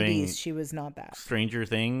they the were doing 90s, she was not that. Stranger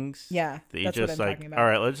Things. Yeah, They that's just what I'm like, talking about. all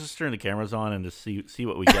right, let's just turn the cameras on and just see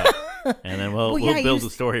what we get, and then we'll yeah, build a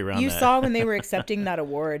story around You that. saw when they were accepting that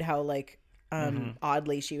award how like Mm-hmm.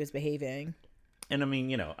 oddly she was behaving. And I mean,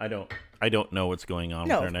 you know, I don't know what's going on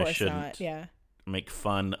No, with her, of and I course shouldn't not. Yeah. make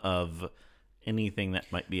fun of anything that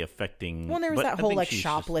might be affecting. Well, and there was but that I whole think like she's just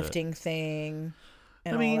shoplifting thing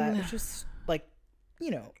and I all that. mean- It was just like,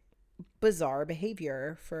 you know, bizarre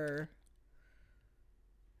behavior for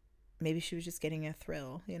maybe she was just getting a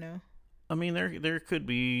thrill, you know? I mean, there could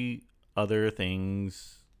be other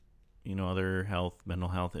things, you know, other mental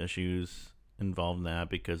health issues involved in that,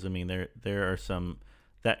 because I mean, there are some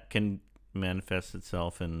that can manifest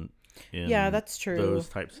itself in Yeah, that's true. those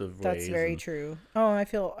types of ways. That's very and- true. Oh, I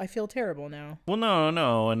feel terrible now. Well,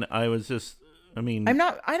 no, and I was just, I mean, I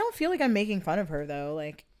don't feel like I'm making fun of her though.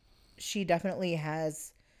 Like she definitely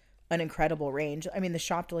has an incredible range. I mean, the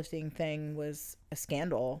shoplifting thing was a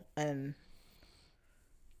scandal, and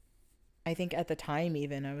I think at the time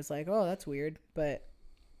even I was like, "Oh, that's weird," but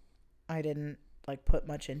I didn't like put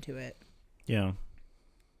much into it. yeah.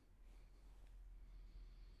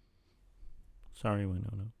 Sorry,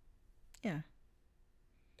 Winona. Yeah.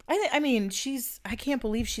 I mean, I can't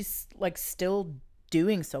believe she's like still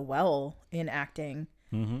doing so well in acting.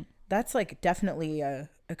 Mm-hmm. That's like definitely a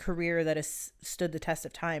career that has stood the test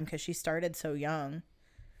of time because she started so young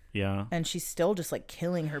Yeah. and she's still just like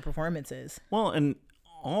killing her performances. Well, and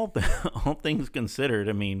all things considered,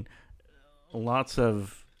 I mean, lots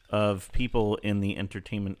of people in the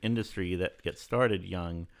entertainment industry that get started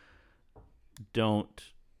young don't,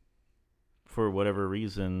 for whatever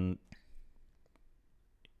reason,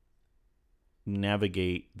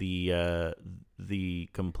 navigate the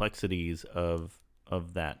complexities of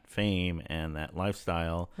that fame and that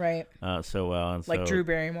lifestyle Right. so well. And Like so, Drew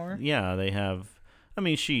Barrymore. yeah, they have. I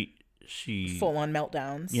mean, she Full on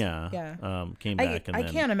meltdowns. yeah came back and I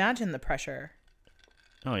then, can't imagine the pressure.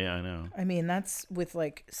 oh yeah, I know. I mean, that's with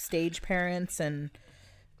like stage parents and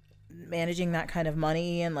managing that kind of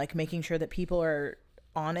money and like making sure that people are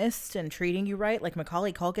honest and treating you right. Like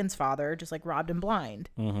Macaulay Culkin's father just like robbed him blind.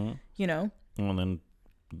 Mm-hmm. You know? Well, and then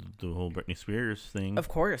the whole Britney Spears thing. Of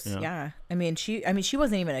course. Yeah. Yeah. I mean, she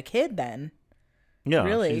wasn't even a kid then. Yeah,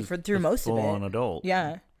 really, she's through a most of it. full-on adult.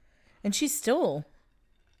 Yeah. And she's still.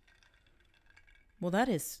 Well, that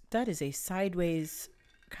is a sideways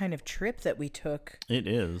kind of trip that we took. It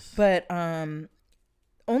is. But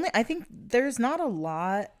only I think there's not a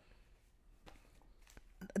lot.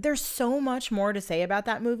 There's so much more to say about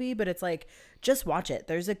that movie, but it's like just watch it.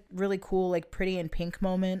 There's a really cool like Pretty in Pink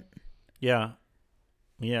moment. Yeah.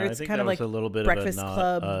 Or I it's think kind that of was like a little bit Breakfast of a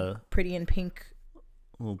Club, Pretty in Pink.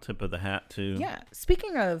 little tip of the hat too. Yeah.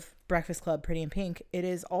 Speaking of Breakfast Club, Pretty in Pink, it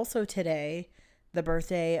is also today the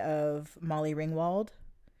birthday of Molly Ringwald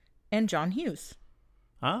and John Hughes.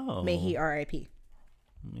 Oh. May he R.I.P.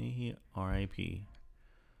 May he R.I.P.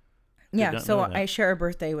 Yeah, not so know that. I share a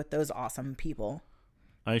birthday with those awesome people.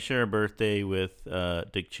 I share a birthday with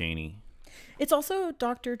Dick Cheney. It's also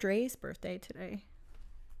Dr. Dre's birthday today.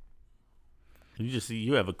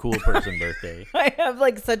 You have a cool person birthday. I have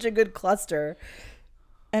like such a good cluster.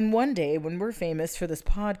 And one day when we're famous for this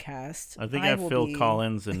podcast, I think I have will Phil be-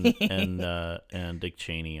 Collins and Dick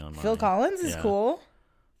Cheney on mine. Phil Collins is Yeah. cool.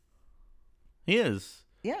 He is.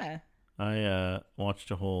 Yeah. I watched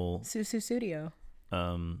a whole Susu Studio.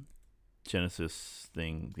 Genesis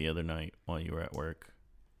thing the other night while you were at work.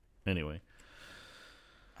 Anyway.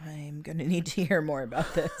 I'm going to need to hear more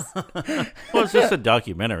about this. Well, it's just a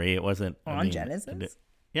documentary. It wasn't On Genesis?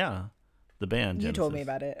 Yeah, the band. You Genesis. told me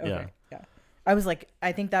about it. Okay. Yeah. Yeah. I was like,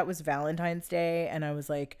 I think that was Valentine's Day, and I was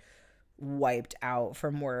like wiped out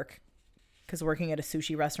from work because working at a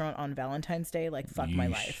sushi restaurant on Valentine's Day, like, fuck my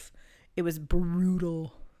Yeesh. life. It was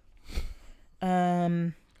brutal.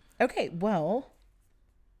 Okay, well,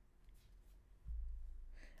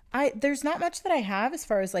 there's not much that I have as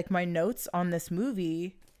far as like my notes on this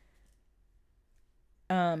movie.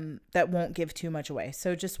 That won't give too much away.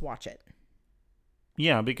 So just watch it.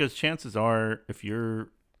 Yeah, because chances are, if you're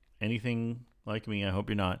anything like me, I hope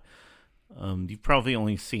you're not. You've probably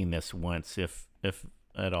only seen this once, if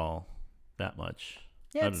at all, that much.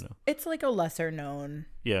 Yeah, I don't know. It's like a lesser known.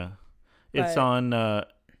 Yeah, it's But- on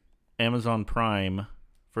Amazon Prime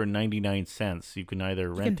for 99 cents. You can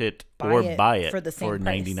either rent it buy or it buy it for the same for price.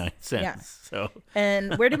 99 cents. Yeah. So,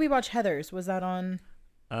 And where did we watch Heathers? Was that on?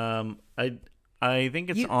 I think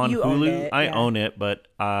it's You- on you Hulu. owned it, I yeah. own it, but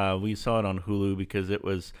we saw it on Hulu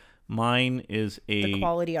because mine is The a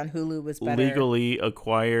quality on Hulu was better. legally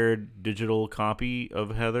acquired digital copy of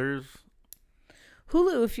Heathers.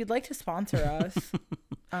 Hulu, if you'd like to sponsor us,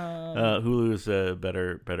 Hulu is a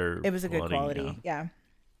better. it was a good quality. Yeah.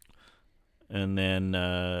 And then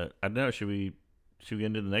I don't know. Should we get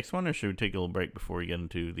into the next one, or should we take a little break before we get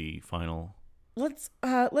into the final? Let's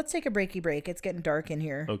take a breaky break. It's getting dark in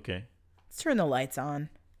here. Okay. Let's turn the lights on.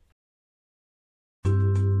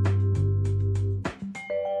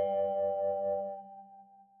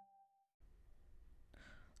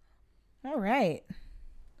 All right.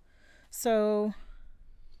 So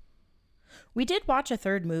we did watch a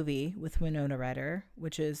third movie with Winona Ryder,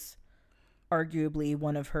 which is arguably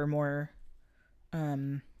one of her more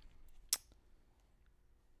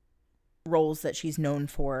roles that she's known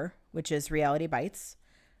for, which is Reality Bites.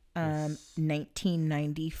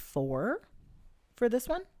 1994 for this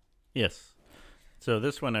one. Yes. So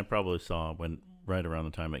this one I probably saw right around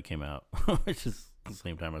the time it came out, which is the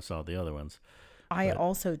same time I saw the other ones. I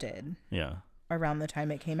also did Yeah. around the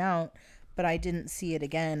time it came out, but I didn't see it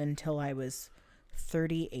again until I was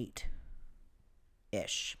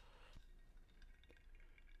 38-ish.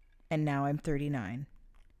 And now I'm 39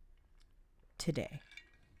 today.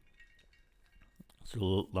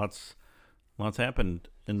 So lots happened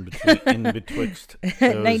in between, in betwixt those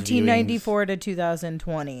 1994 to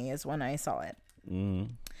 2020 is when I saw it.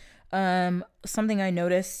 viewings. Something I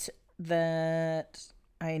noticed that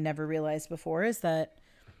I never realized before is that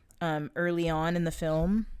early on in the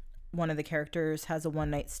film, one of the characters has a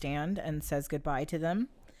one-night stand and says goodbye to them.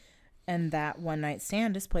 And that one-night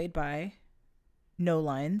stand is played by, no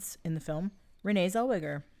lines in the film, Renee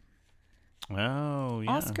Zellweger. Oh,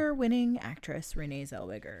 yeah. Oscar-winning actress Renee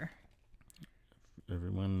Zellweger.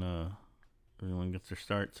 Everyone gets their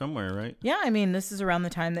start somewhere, right? Yeah, I mean, this is around the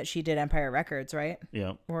time that she did Empire Records, right?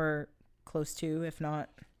 Yeah. Or close to, if not.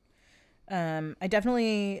 I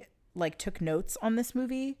definitely took notes on this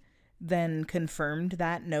movie, then confirmed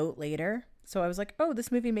that note later. So I was like, oh,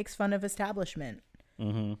 this movie makes fun of establishment.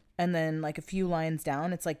 Mm-hmm. And then a few lines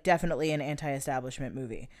down, it's definitely an anti-establishment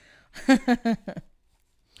movie.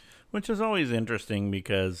 Which is always interesting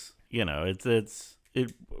because, it's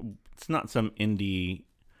not some indie,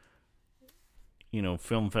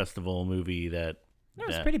 film festival movie that. No,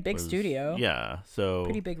 it's a pretty big studio. Yeah, so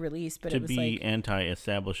Pretty big release, but to it was be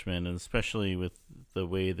anti-establishment, and especially with the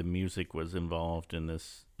way the music was involved in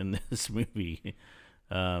this movie,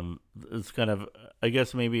 it's kind of, I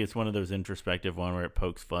guess maybe it's one of those introspective one where it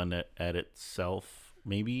pokes fun at itself,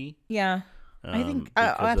 maybe. Yeah, I think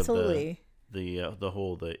because of absolutely. The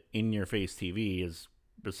whole in-your-face TV is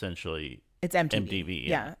essentially It's MTV. MTV, Yeah.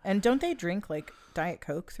 yeah. And don't they drink Diet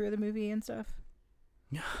Coke through the movie and stuff?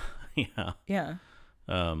 yeah. Yeah.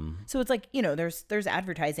 So it's there's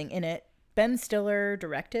advertising in it. Ben Stiller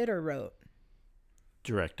directed or wrote?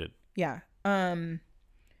 Directed. Yeah.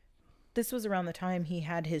 This was around the time he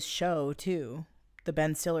had his show too, the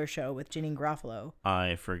Ben Stiller show with Janine Garofalo.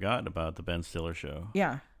 I forgot about the Ben Stiller show.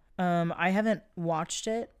 Yeah. I haven't watched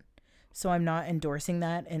it, so I'm not endorsing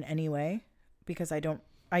that in any way because I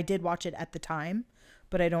did watch it at the time,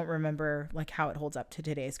 but I don't remember how it holds up to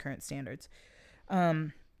today's current standards.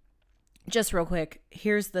 Just real quick,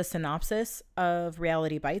 here's the synopsis of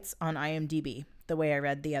Reality Bites on IMDb, the way I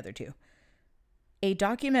read the other two. A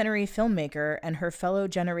documentary filmmaker and her fellow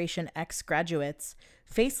Generation X graduates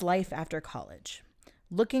face life after college,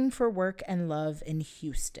 looking for work and love in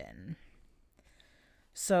Houston.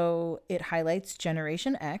 So it highlights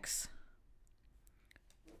Generation X.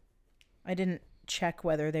 I didn't check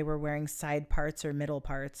whether they were wearing side parts or middle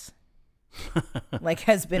parts.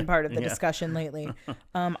 Has been part of the discussion lately.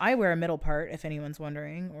 I wear a middle part, if anyone's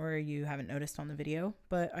wondering, or you haven't noticed on the video,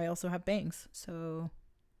 but I also have bangs, so,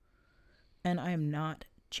 and I am not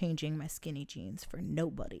changing my skinny jeans for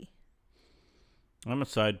nobody. I'm a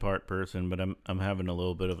side part person, but I'm having a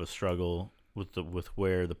little bit of a struggle with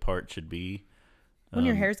where the part should be. When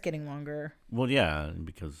your hair's getting longer. Well, yeah,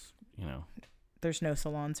 because, There's no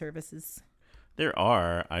salon services. There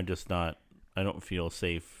are. I don't feel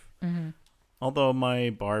safe. Mm-hmm. Although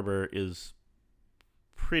my barber is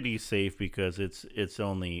pretty safe because it's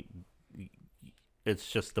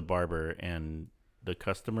just the barber and the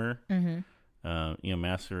customer. Mm-hmm.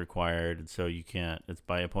 masks are required, and so you can't. It's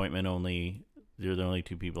by appointment only. You're the only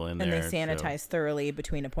two people in and there. they sanitize thoroughly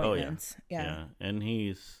between appointments. Yeah. And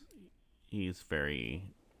he's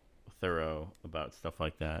very thorough about stuff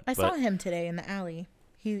like that. I saw him today in the alley.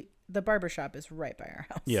 The barbershop is right by our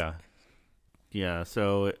house. Yeah.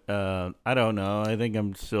 So I don't know. I think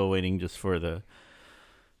I'm still waiting just for the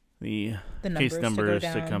case numbers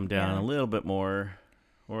to come down a little bit more,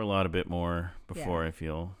 or a lot bit more, before I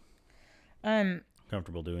feel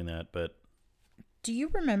comfortable doing that. But do you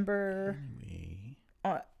remember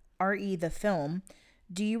RE the film?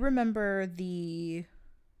 Do you remember the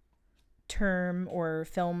term or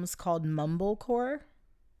films called mumblecore?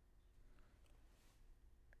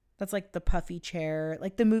 That's like the puffy chair,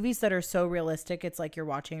 like the movies that are so realistic it's like you're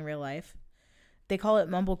watching real life. They call it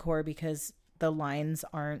mumblecore because the lines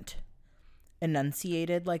aren't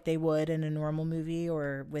enunciated like they would in a normal movie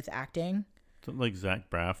or with acting. So like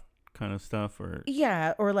Zach Braff kind of stuff, or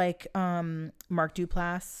or like Mark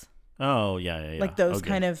Duplass. Oh yeah. Like those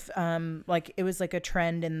kind of like it was like a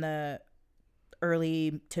trend in the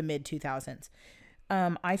early to mid 2000s.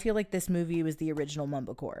 I feel like this movie was the original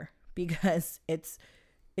mumblecore because it's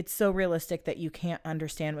so realistic that you can't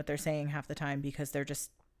understand what they're saying half the time because they're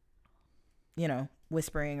just,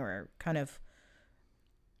 whispering or kind of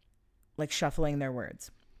like shuffling their words.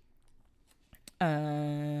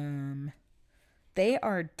 They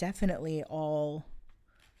are definitely all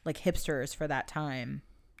like hipsters for that time.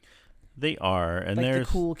 They are, and like there's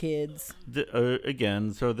the cool kids.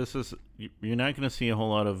 Again, so this is, you're not going to see a whole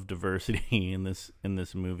lot of diversity in this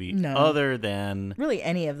movie, no. Other than really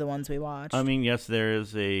any of the ones we watched. I mean, yes, there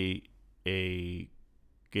is a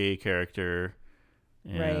gay character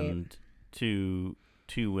and two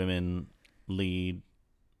women lead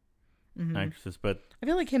actresses, but I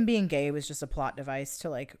feel like him being gay was just a plot device to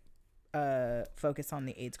like focus on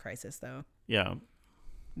the AIDS crisis, though. Yeah.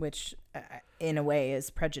 Which, in a way, is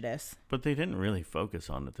prejudice. But they didn't really focus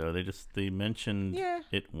on it, though. They mentioned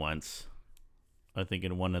it once. I think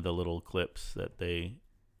in one of the little clips that the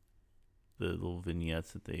little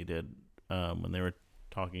vignettes that they did when they were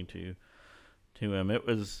talking to him. It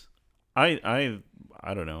was, I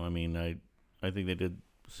don't know. I mean, I think they did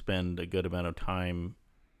spend a good amount of time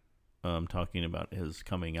talking about his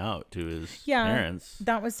coming out to his parents.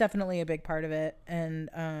 That was definitely a big part of it,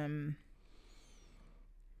 and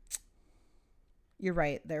you're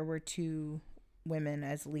right. There were two women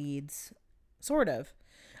as leads, sort of.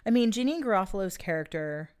 I mean, Janeane Garofalo's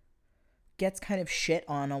character gets kind of shit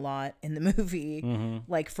on a lot in the movie,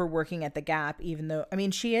 like for working at the Gap, even though, I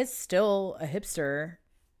mean, she is still a hipster,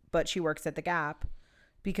 but she works at the Gap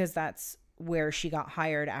because that's where she got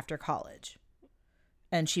hired after college.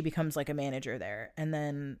 And she becomes like a manager there. And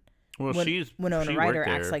then Winona Ryder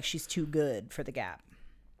acts like she's too good for the Gap.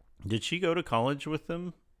 Did she go to college with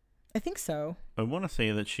them? I think so. I want to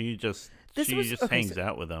say that she just hangs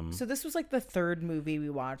out with them. So this was like the third movie we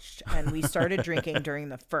watched, and we started drinking during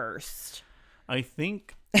the first. I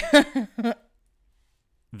think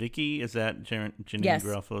Vicky, is that Janeane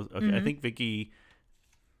Garofalo? Okay, I think Vicky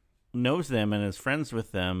knows them and is friends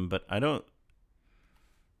with them, but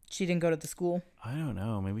she didn't go to the school? I don't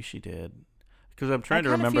know. Maybe she did. Because I'm trying to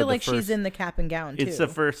remember. I feel like she's in the cap and gown, too. It's the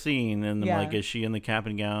first scene, and I'm like, is she in the cap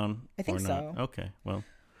and gown? I think so. Okay, well.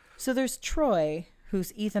 So there's Troy,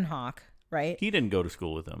 who's Ethan Hawke, right? He didn't go to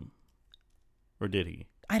school with him. Or did he?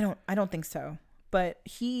 I don't think so. But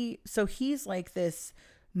he's like this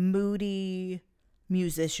moody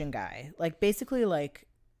musician guy. Like basically like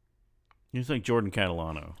he's like Jordan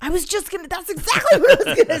Catalano. That's exactly what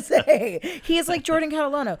I was gonna say. He is like Jordan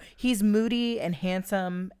Catalano. He's moody and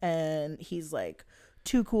handsome, and he's like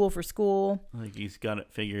too cool for school. Like he's got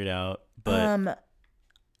it figured out. But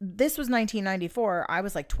this was 1994. I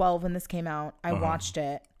was like 12 when this came out. I watched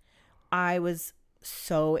it. I was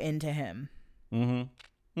so into him. No,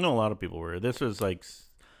 a lot of people were. This was like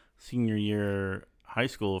senior year high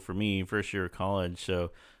school for me, first year of college.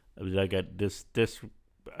 So I got this.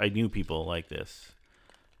 I knew people like this,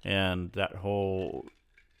 and that whole.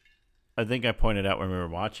 I think I pointed out when we were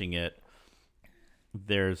watching it.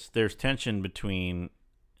 There's tension between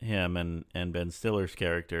him and Ben Stiller's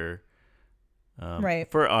character. Right.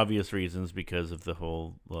 For obvious reasons because of the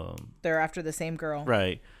whole... they're after the same girl.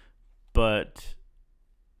 Right. But,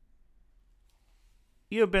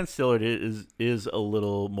 Ben Stiller is a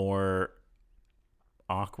little more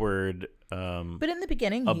awkward. But in the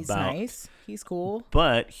beginning, he's nice. He's cool.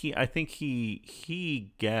 But I think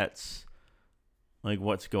he gets like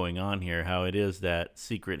what's going on here, how it is that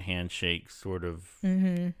secret handshake sort of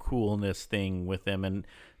coolness thing with him. And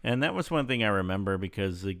And that was one thing I remember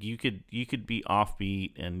because like you could be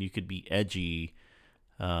offbeat and you could be edgy,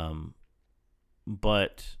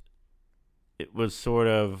 but it was sort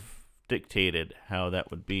of dictated how that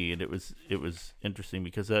would be, and it was interesting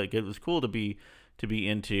because it was cool to be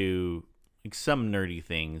into like some nerdy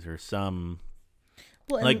things or some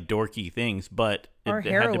like dorky things, but it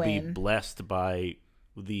had to be blessed by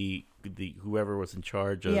the whoever was in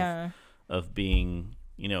charge of being,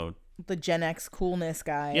 you know, the Gen X coolness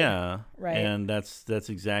guy. Yeah. Right. And that's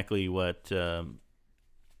exactly what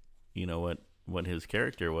you know what his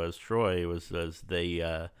character was. Troy was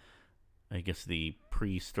the I guess the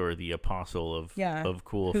priest or the apostle of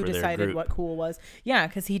cool, who for their decided group. what cool was. Yeah,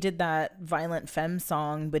 because he did that Violent Femme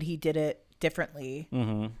song, but he did it differently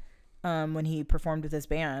when he performed with his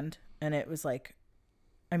band, and it was like,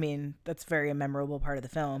 I mean, that's very a memorable part of the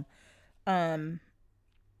film.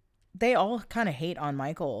 They all kind of hate on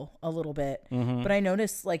Michael a little bit, but I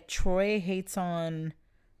noticed like Troy hates on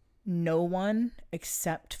no one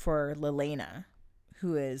except for Lelena,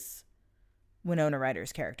 who is Winona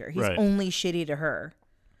Ryder's character. He's only shitty to her.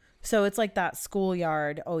 So it's like that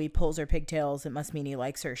schoolyard, oh, he pulls her pigtails, it must mean he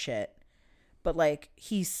likes her shit. But like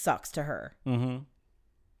he sucks to her.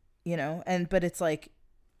 You know, but it's like,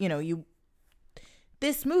 you know,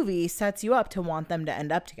 this movie sets you up to want them to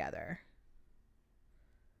end up together.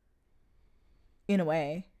 In a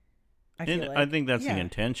way. I think that's the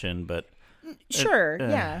intention, but sure,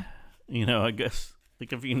 yeah. You know, I guess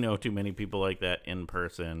like if you know too many people like that in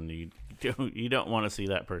person, you don't want to see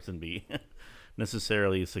that person be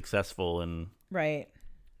necessarily successful and right.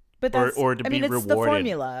 But that's or to be it's rewarded. The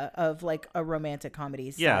formula of like a romantic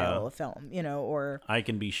comedy style of film, you know, or I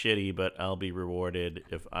can be shitty, but I'll be rewarded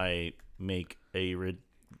if I make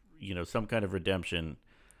some kind of redemption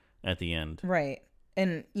at the end. Right.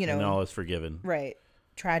 And, you know, and all is forgiven. Right.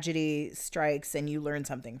 Tragedy strikes and you learn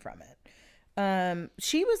something from it.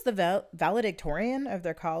 She was the valedictorian of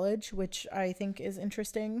their college, which I think is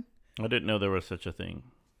interesting. I didn't know there was such a thing.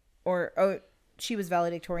 Or, she was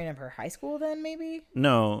valedictorian of her high school then, maybe?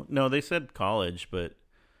 No, they said college, but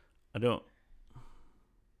I don't.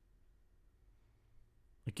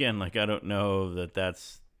 Again, like, I don't know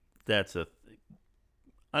that's a.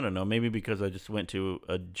 I don't know, maybe because I just went to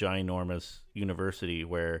a ginormous university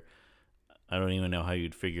where I don't even know how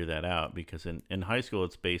you'd figure that out, because in high school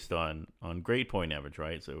it's based on grade point average,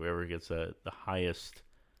 right? So whoever gets the highest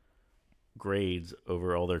grades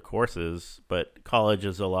over all their courses, but college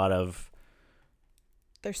is a lot of...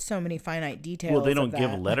 There's so many finite details. Well, they don't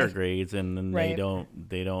give letter grades, and then they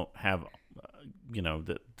don't have,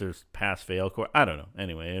 there's pass-fail course. I don't know.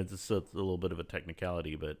 Anyway, it's a little bit of a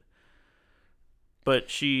technicality,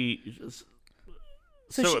 but she.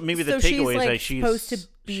 So maybe the takeaway is that she's supposed to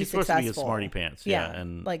be a smarty pants. Yeah,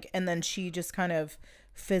 and then she just kind of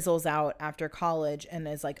fizzles out after college and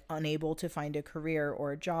is like unable to find a career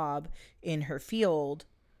or a job in her field.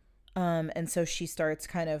 And so she starts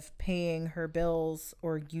kind of paying her bills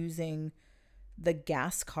or using the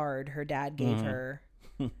gas card her dad gave her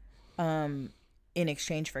in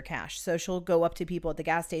exchange for cash. So she'll go up to people at the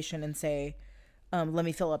gas station and say, let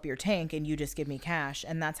me fill up your tank and you just give me cash.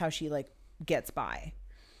 And that's how she like gets by.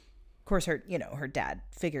 Of course, her dad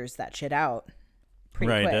figures that shit out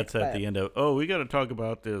pretty quick. Right, that's at the end of, we got to talk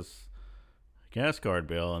about this gas card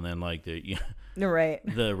bill, and then like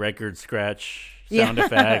the record scratch sound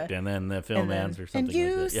effect, and then the film ends or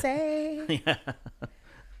something like that. Say,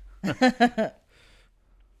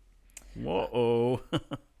 whoa.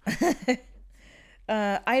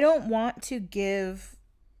 I don't want to give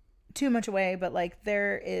too much away, but like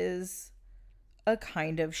there is a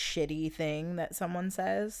kind of shitty thing that someone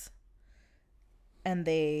says, and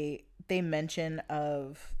they mention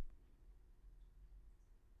of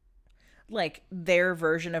like their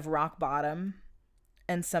version of rock bottom,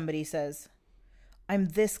 and somebody says, I'm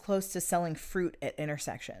this close to selling fruit at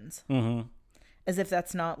intersections. As if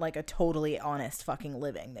that's not like a totally honest fucking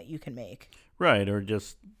living that you can make. Right. Or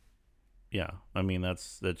just, I mean,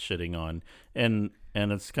 that's shitting on. And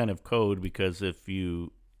it's kind of code, because if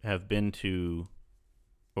you have been to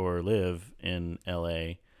or live in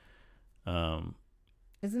LA,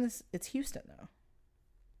 it's Houston though.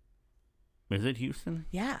 Is it Houston?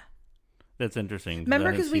 Yeah. That's interesting.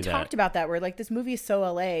 Remember, because we talked about that. We're like, this movie is so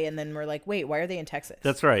LA, and then we're like, wait, why are they in Texas?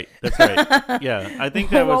 That's right. Yeah, I think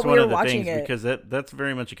that was one of the things, because that's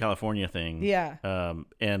very much a California thing. Yeah.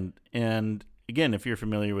 And again, if you're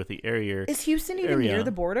familiar with the area, is Houston even near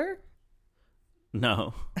the border?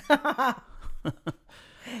 No.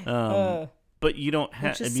 But you don't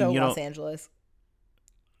have. Which is Los Angeles.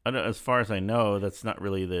 I don't, as far as I know, that's not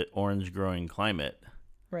really the orange growing climate.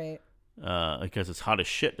 Right. because it's hot as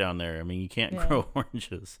shit down there. I mean, you can't Yeah. grow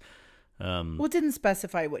oranges. Well, it didn't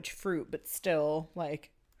specify which fruit, but still,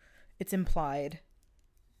 like, it's implied.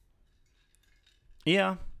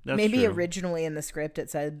 Yeah, that's Maybe true. originally in the script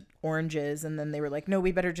it said oranges, and then they were like, no,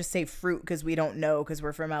 we better just say fruit because we don't know because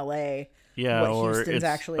we're from LA. Yeah, What or Houston's it's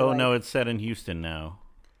actually oh like. no, it's set in Houston now.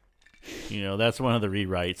 You know, that's one of the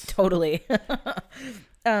rewrites. Totally. I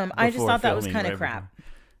just before thought that was filming, kind of right crap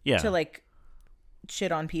before. Yeah, to like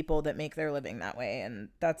shit on people that make their living that way, and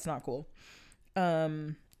that's not cool.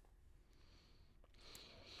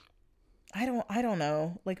 I don't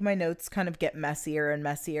know. Like, my notes kind of get messier and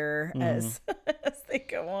messier as as they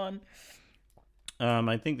go on.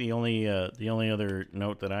 I think the only other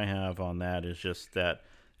note that I have on that is just that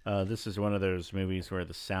this is one of those movies where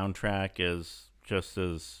the soundtrack is just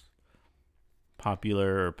as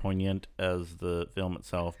popular or poignant as the film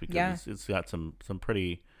itself, because Yeah. it's got some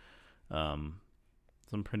pretty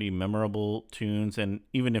memorable tunes, and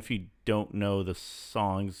even if you don't know the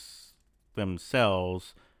songs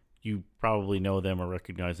themselves, you probably know them or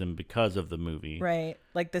recognize them because of the movie. Right.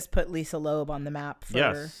 Like, this put Lisa Loeb on the map for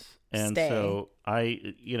Yes. And Stay. so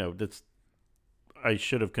I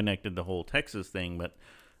should have connected the whole Texas thing, but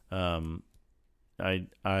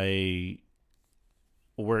I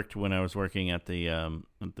worked when I was working at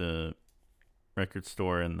the record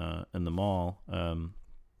store in the mall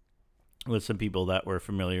with some people that were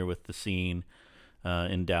familiar with the scene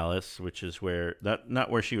in Dallas, which is where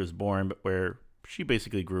not where she was born, but where she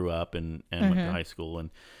basically grew up and went to high school.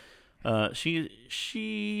 And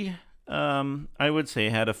she I would say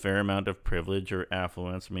had a fair amount of privilege or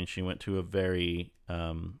affluence. I mean, she went to a very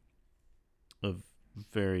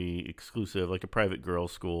exclusive, like a private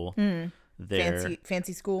girls' school there.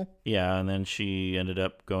 fancy school. Yeah, and then she ended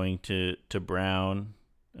up going to Brown,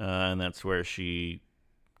 and that's where she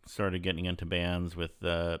started getting into bands with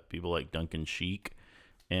people like Duncan Sheik,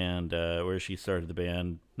 and where she started the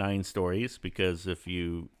band Nine Stories, because if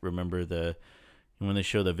you remember when they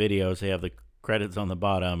show the videos, they have the credits on the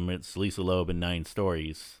bottom. It's Lisa Loeb and Nine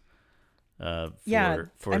Stories. For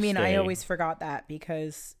I mean, I Stay. always forgot that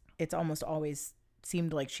because it's almost always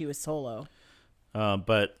seemed like she was solo.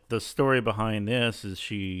 But the story behind this is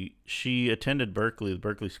she attended Berkeley, the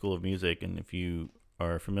Berkeley School of Music, and if you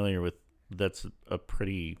are familiar with, that's a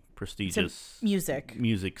pretty prestigious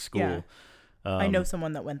music school. Yeah. I know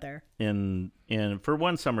someone that went there. And for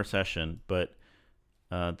one summer session, but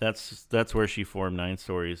that's where she formed Nine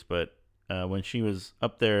Stories. But when she was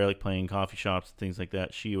up there, like playing coffee shops and things like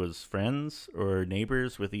that, she was friends or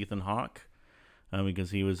neighbors with Ethan Hawke,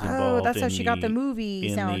 because he was involved. Oh, that's in how she got the movie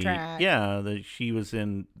soundtrack. She was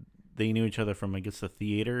in. They knew each other from, I guess, the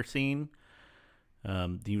theater scene.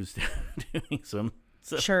 He was doing some.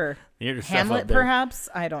 Sure. Hamlet, perhaps?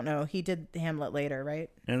 I don't know. He did Hamlet later, right?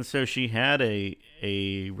 And so she had a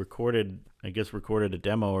recorded a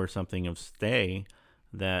demo or something of Stay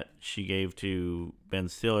that she gave to Ben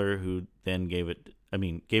Stiller, who then gave it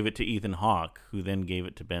to Ethan Hawke, who then gave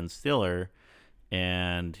it to Ben Stiller,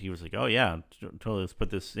 and he was like, "Oh yeah, totally, let's put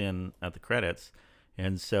this in at the credits."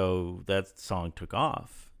 And so that song took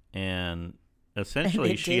off, and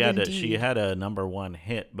essentially she had a #1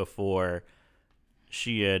 hit before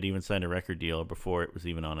she had even signed a record deal, before it was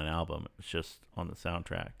even on an album. It was just on the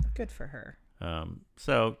soundtrack. Good for her.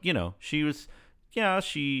 So, she was,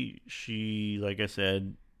 she, like I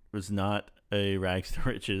said, was not a rags to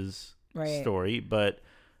riches story, but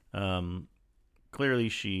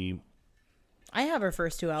clearly I have her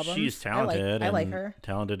first 2 albums. She's talented. I like her.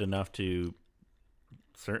 Talented enough to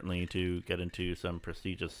get into some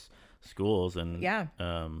prestigious schools. And yeah.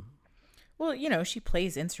 Well, she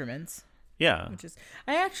plays instruments. Yeah.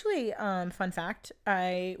 I actually, fun fact,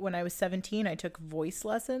 when I was 17, I took voice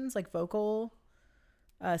lessons, like vocal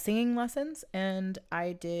singing lessons, and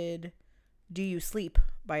I did Do You Sleep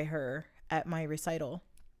by her at my recital.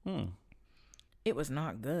 It was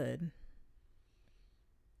not good,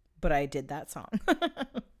 but I did that song.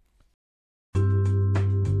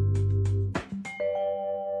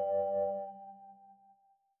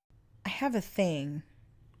 I have a thing,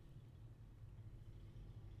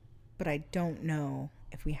 but I don't know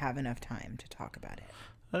if we have enough time to talk about it.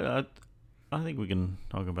 I think we can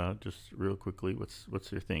talk about it just real quickly.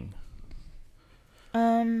 What's your thing?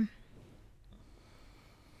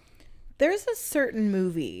 There's a certain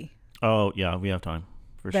movie. Oh yeah, we have time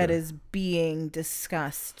for sure. That is being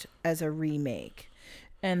discussed as a remake,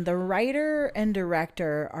 and the writer and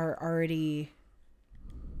director are already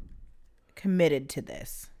committed to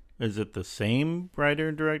this. Is it the same writer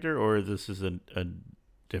and director, or this is a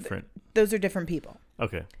different? Those are different people.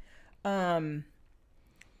 Okay. And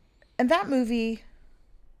that movie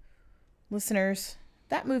listeners,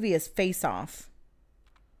 that movie is Face Off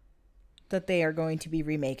that they are going to be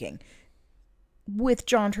remaking with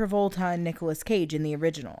John Travolta and Nicolas Cage in the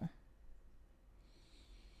original.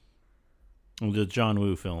 The John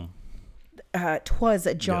Woo film. 'Twas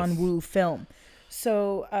a John Woo film.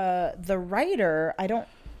 So the writer, I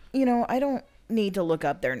don't need to look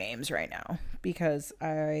up their names right now because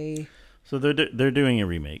So they're doing a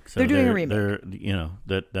remake. So they're doing a remake. They're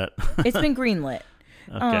that It's been greenlit.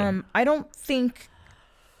 Okay. I don't think.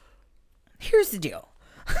 Here's the deal.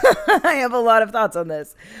 I have a lot of thoughts on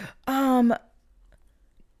this.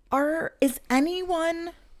 Is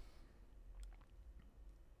anyone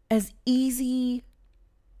as easy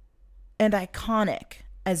and iconic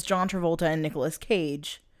as John Travolta and Nicolas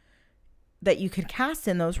Cage that you could cast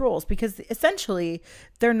in those roles? Because essentially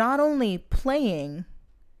they're not only playing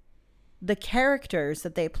the characters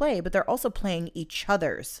that they play, but they're also playing each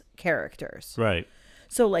other's characters. Right.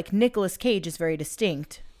 So like Nicolas Cage is very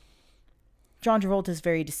distinct. John Travolta is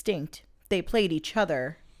very distinct. They played each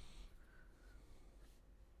other.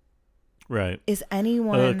 Right. Is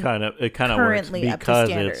anyone it kind of works currently up to because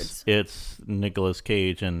standards? it's Nicolas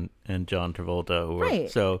Cage and John Travolta who are, Right.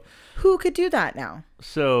 so Who could do that now?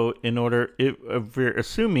 So in order, if we're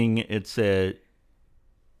assuming it's a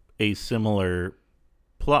similar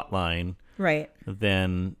plot line, Right.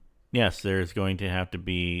 then yes, they're going to have to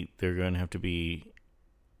be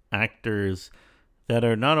actors that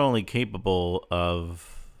are not only capable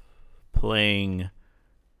of playing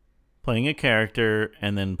a character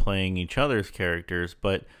and then playing each other's characters,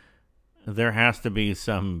 but there has to be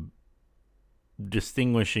some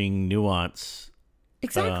distinguishing nuance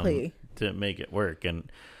Exactly. to make it work.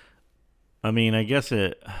 And I mean, I guess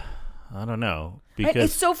I don't know, because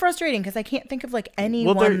It's so frustrating because I can't think of like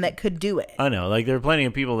anyone that could do it. I know, like there are plenty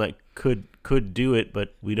of people that could do it,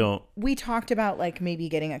 but we don't. We talked about like maybe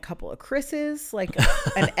getting a couple of Chris's, like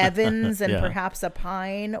an Evans and Yeah. perhaps a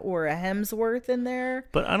Pine or a Hemsworth in there.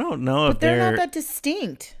 But I don't know if But they're not that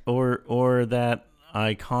distinct. or that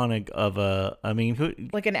iconic of a. I mean, who?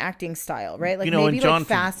 Like an acting style, right? Like when maybe John like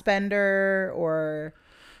Fassbender or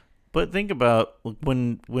But think about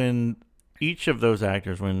when each of those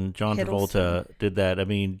actors, when John Travolta did that. I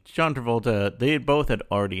mean, John Travolta, they both had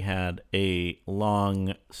already had a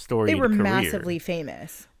long storied they were career. massively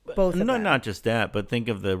famous. Both of them. Not just that, but think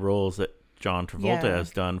of the roles that John Travolta Yeah. has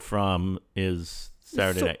done, from is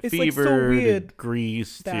Saturday Night it's like so Fever to weird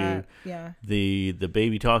Grease that, to yeah. the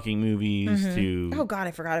baby talking movies to Oh God,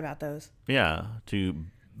 I forgot about those. to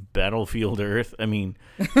Battlefield Earth. I mean,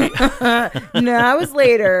 No, that was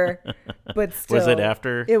later, but still. was it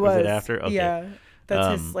after? It was. Was it after? Okay. Yeah,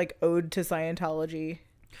 that's his like ode to Scientology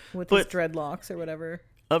with his dreadlocks or whatever.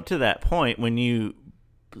 Up to that point, when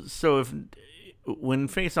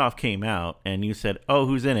Face Off came out and you said, "Oh,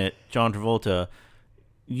 who's in it?" John Travolta,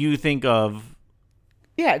 you think of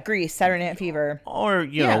Grease, Saturday Night Fever, or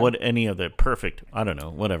you know what, any other perfect, I don't know,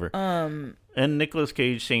 whatever. And Nicolas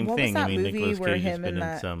Cage, same what thing. Was that I mean, movie Nicolas where Cage has him been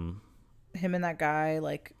and in some. Him and that guy,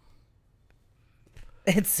 like,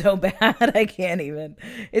 it's so bad I can't even.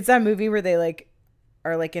 It's that movie where they like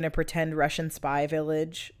are like in a pretend Russian spy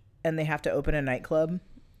village and they have to open a nightclub.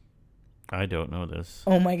 I don't know this.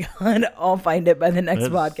 Oh my God, I'll find it by the next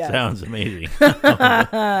podcast. Sounds amazing.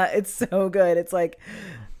 It's so good. It's like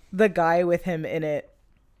the guy with him in it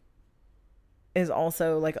is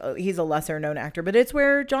also like he's a lesser known actor, but it's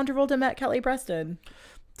where John Travolta met Kelly Preston.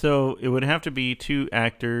 So it would have to be two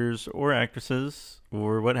actors or actresses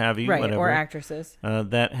or what have you, Right, whatever, or actresses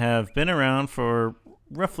that have been around for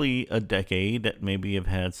roughly a decade, that maybe have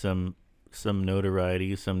had some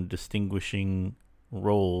notoriety, some distinguishing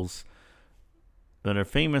roles, that are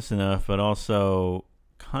famous enough, but also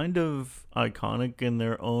kind of iconic in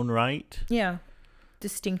their own right. Yeah,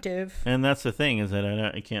 distinctive. And that's the thing, is that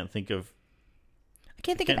I can't think of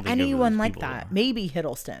anyone like people. that. Maybe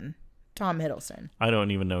Hiddleston. Tom Hiddleston. I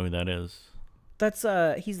don't even know who that is. That's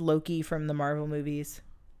he's Loki from the Marvel movies.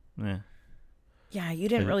 Yeah. Yeah, you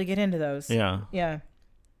didn't really get into those. Yeah. Yeah.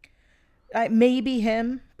 Maybe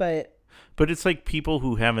him, but it's like people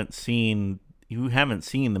who haven't seen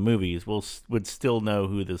the movies would still know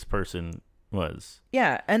who this person was.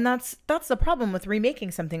 yeah, and that's the problem with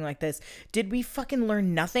remaking something like this. Did we fucking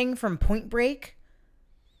learn nothing from Point Break?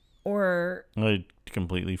 Or I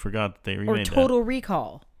completely forgot that they remade that. Or Total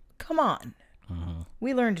Recall. Come on.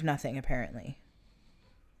 We learned nothing, apparently.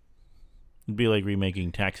 It'd be like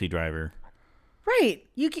remaking Taxi Driver. Right.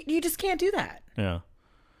 You just can't do that. Yeah.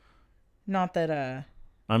 Not that,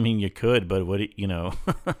 I mean, you could, but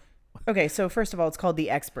Okay, so first of all, it's called The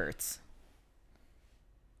Experts.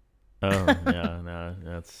 Oh, yeah, no,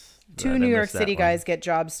 Two New York City guys get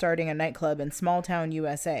jobs starting a nightclub in small town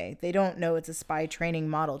USA. They don't know it's a spy training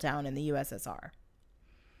model town in the USSR.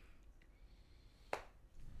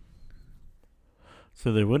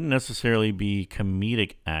 So they wouldn't necessarily be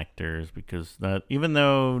comedic actors because that, even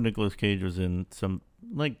though Nicolas Cage was in some,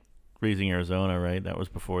 like Raising Arizona, right? That was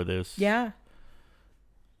before this. Yeah.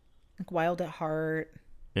 Like Wild at Heart.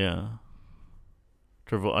 Yeah.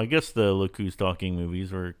 I guess the Look Who's Talking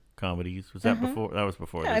movies were comedies. Was that before? That was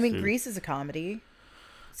before this, I mean, too. Grease is a comedy.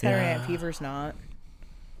 Saturday Night Fever's not.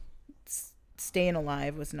 Staying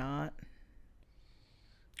Alive was not.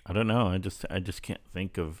 I don't know. I just can't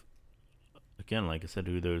think of, again, like I said,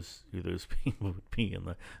 who those people would be.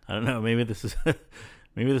 I don't know. Maybe this is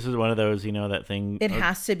one of those, that thing. It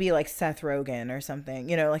has to be like Seth Rogen or something,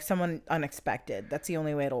 like someone unexpected. That's the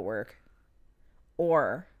only way it'll work.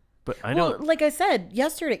 But I don't. Like I said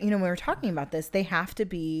yesterday, when we were talking about this, they have to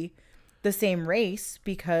be the same race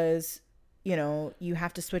because, you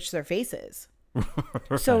have to switch their faces.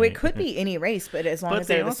 Right. So it could be any race, but as long as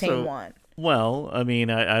they're the same one. Well, I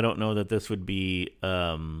mean, I don't know that this would be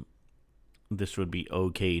okay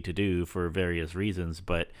to do for various reasons,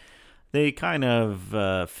 but they kind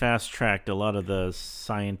of fast-tracked a lot of the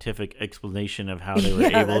scientific explanation of how they were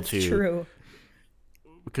able to. True.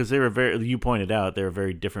 Because they were you pointed out, they were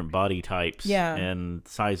very different body types and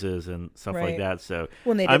sizes and stuff like that. So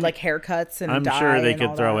when they did like haircuts and I'm sure they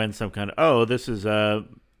could throw in some kind of, this is here's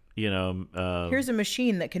a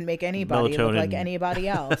machine that can make anybody look like anybody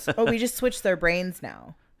else. We just switched their brains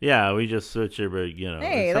now. Yeah, we just switch it, but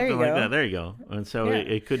hey, something like that. There you go. And so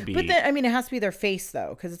it could be. But then, it has to be their face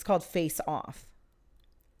though, because it's called Face Off.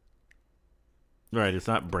 Right, it's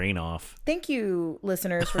not Brain Off. Thank you,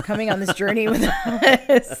 listeners, for coming on this journey with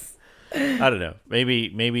us. I don't know.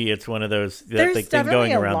 Maybe it's one of those. There's thing definitely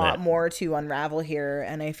going around a lot more to unravel here,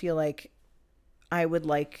 and I feel like I would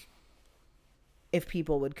like if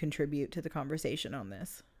people would contribute to the conversation on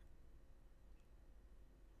this.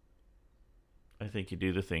 I think you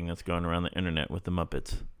do the thing that's going around the internet with the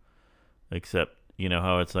Muppets, except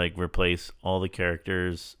how it's like replace all the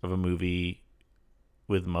characters of a movie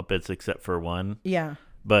with Muppets except for one. Yeah.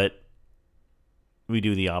 But we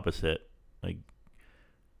do the opposite. Like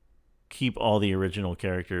keep all the original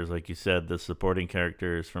characters, like you said, the supporting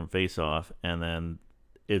characters from Face Off, and then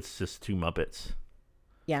it's just two Muppets.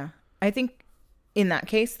 Yeah. I think in that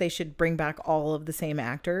case they should bring back all of the same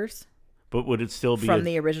actors. But would it still be from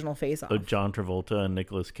the original Face Off? A John Travolta and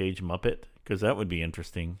Nicolas Cage Muppet? Because that would be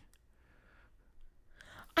interesting.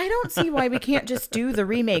 I don't see why we can't just do the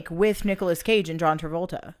remake with Nicolas Cage and John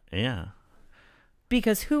Travolta. Yeah.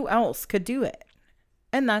 Because who else could do it?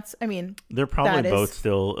 And that's, they're probably both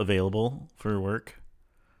still available for work.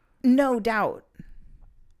 No doubt.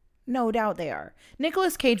 No doubt they are.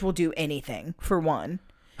 Nicolas Cage will do anything, for one.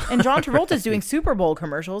 And John Travolta's doing Super Bowl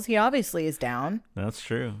commercials. He obviously is down. That's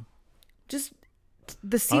true. Just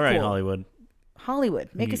the sequel. All right, Hollywood. Hollywood.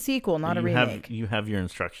 Make a sequel, not a remake. You have your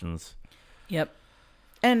instructions. Yep.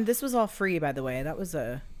 And this was all free, by the way. That was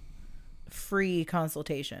a free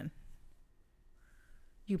consultation.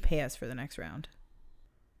 You pay us for the next round.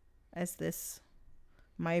 As this,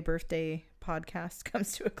 my birthday podcast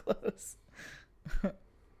comes to a close.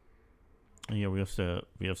 Yeah, we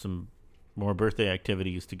have some more birthday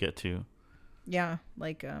activities to get to. Yeah,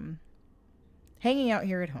 like hanging out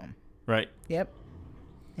here at home. Right. Yep.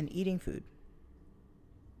 And eating food.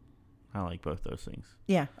 I like both those things.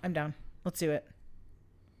 Yeah, I'm down. Let's do it.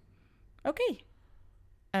 Okay.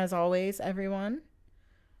 As always, everyone,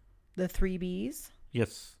 the 3 B's.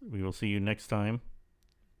 Yes, we will see you next time.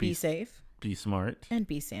 Be safe. Be smart. And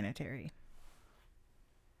be sanitary.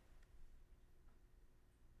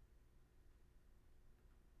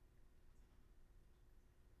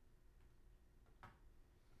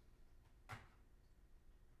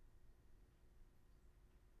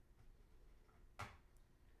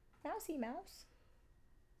 Mousy mouse.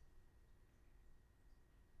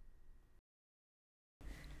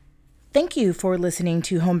 Thank you for listening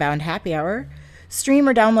to Homebound Happy Hour. Stream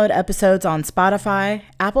or download episodes on Spotify,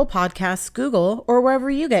 Apple Podcasts, Google, or wherever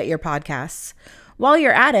you get your podcasts. While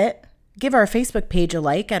you're at it, give our Facebook page a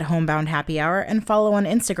like at Homebound Happy Hour and follow on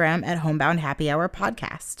Instagram at Homebound Happy Hour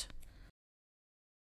Podcast.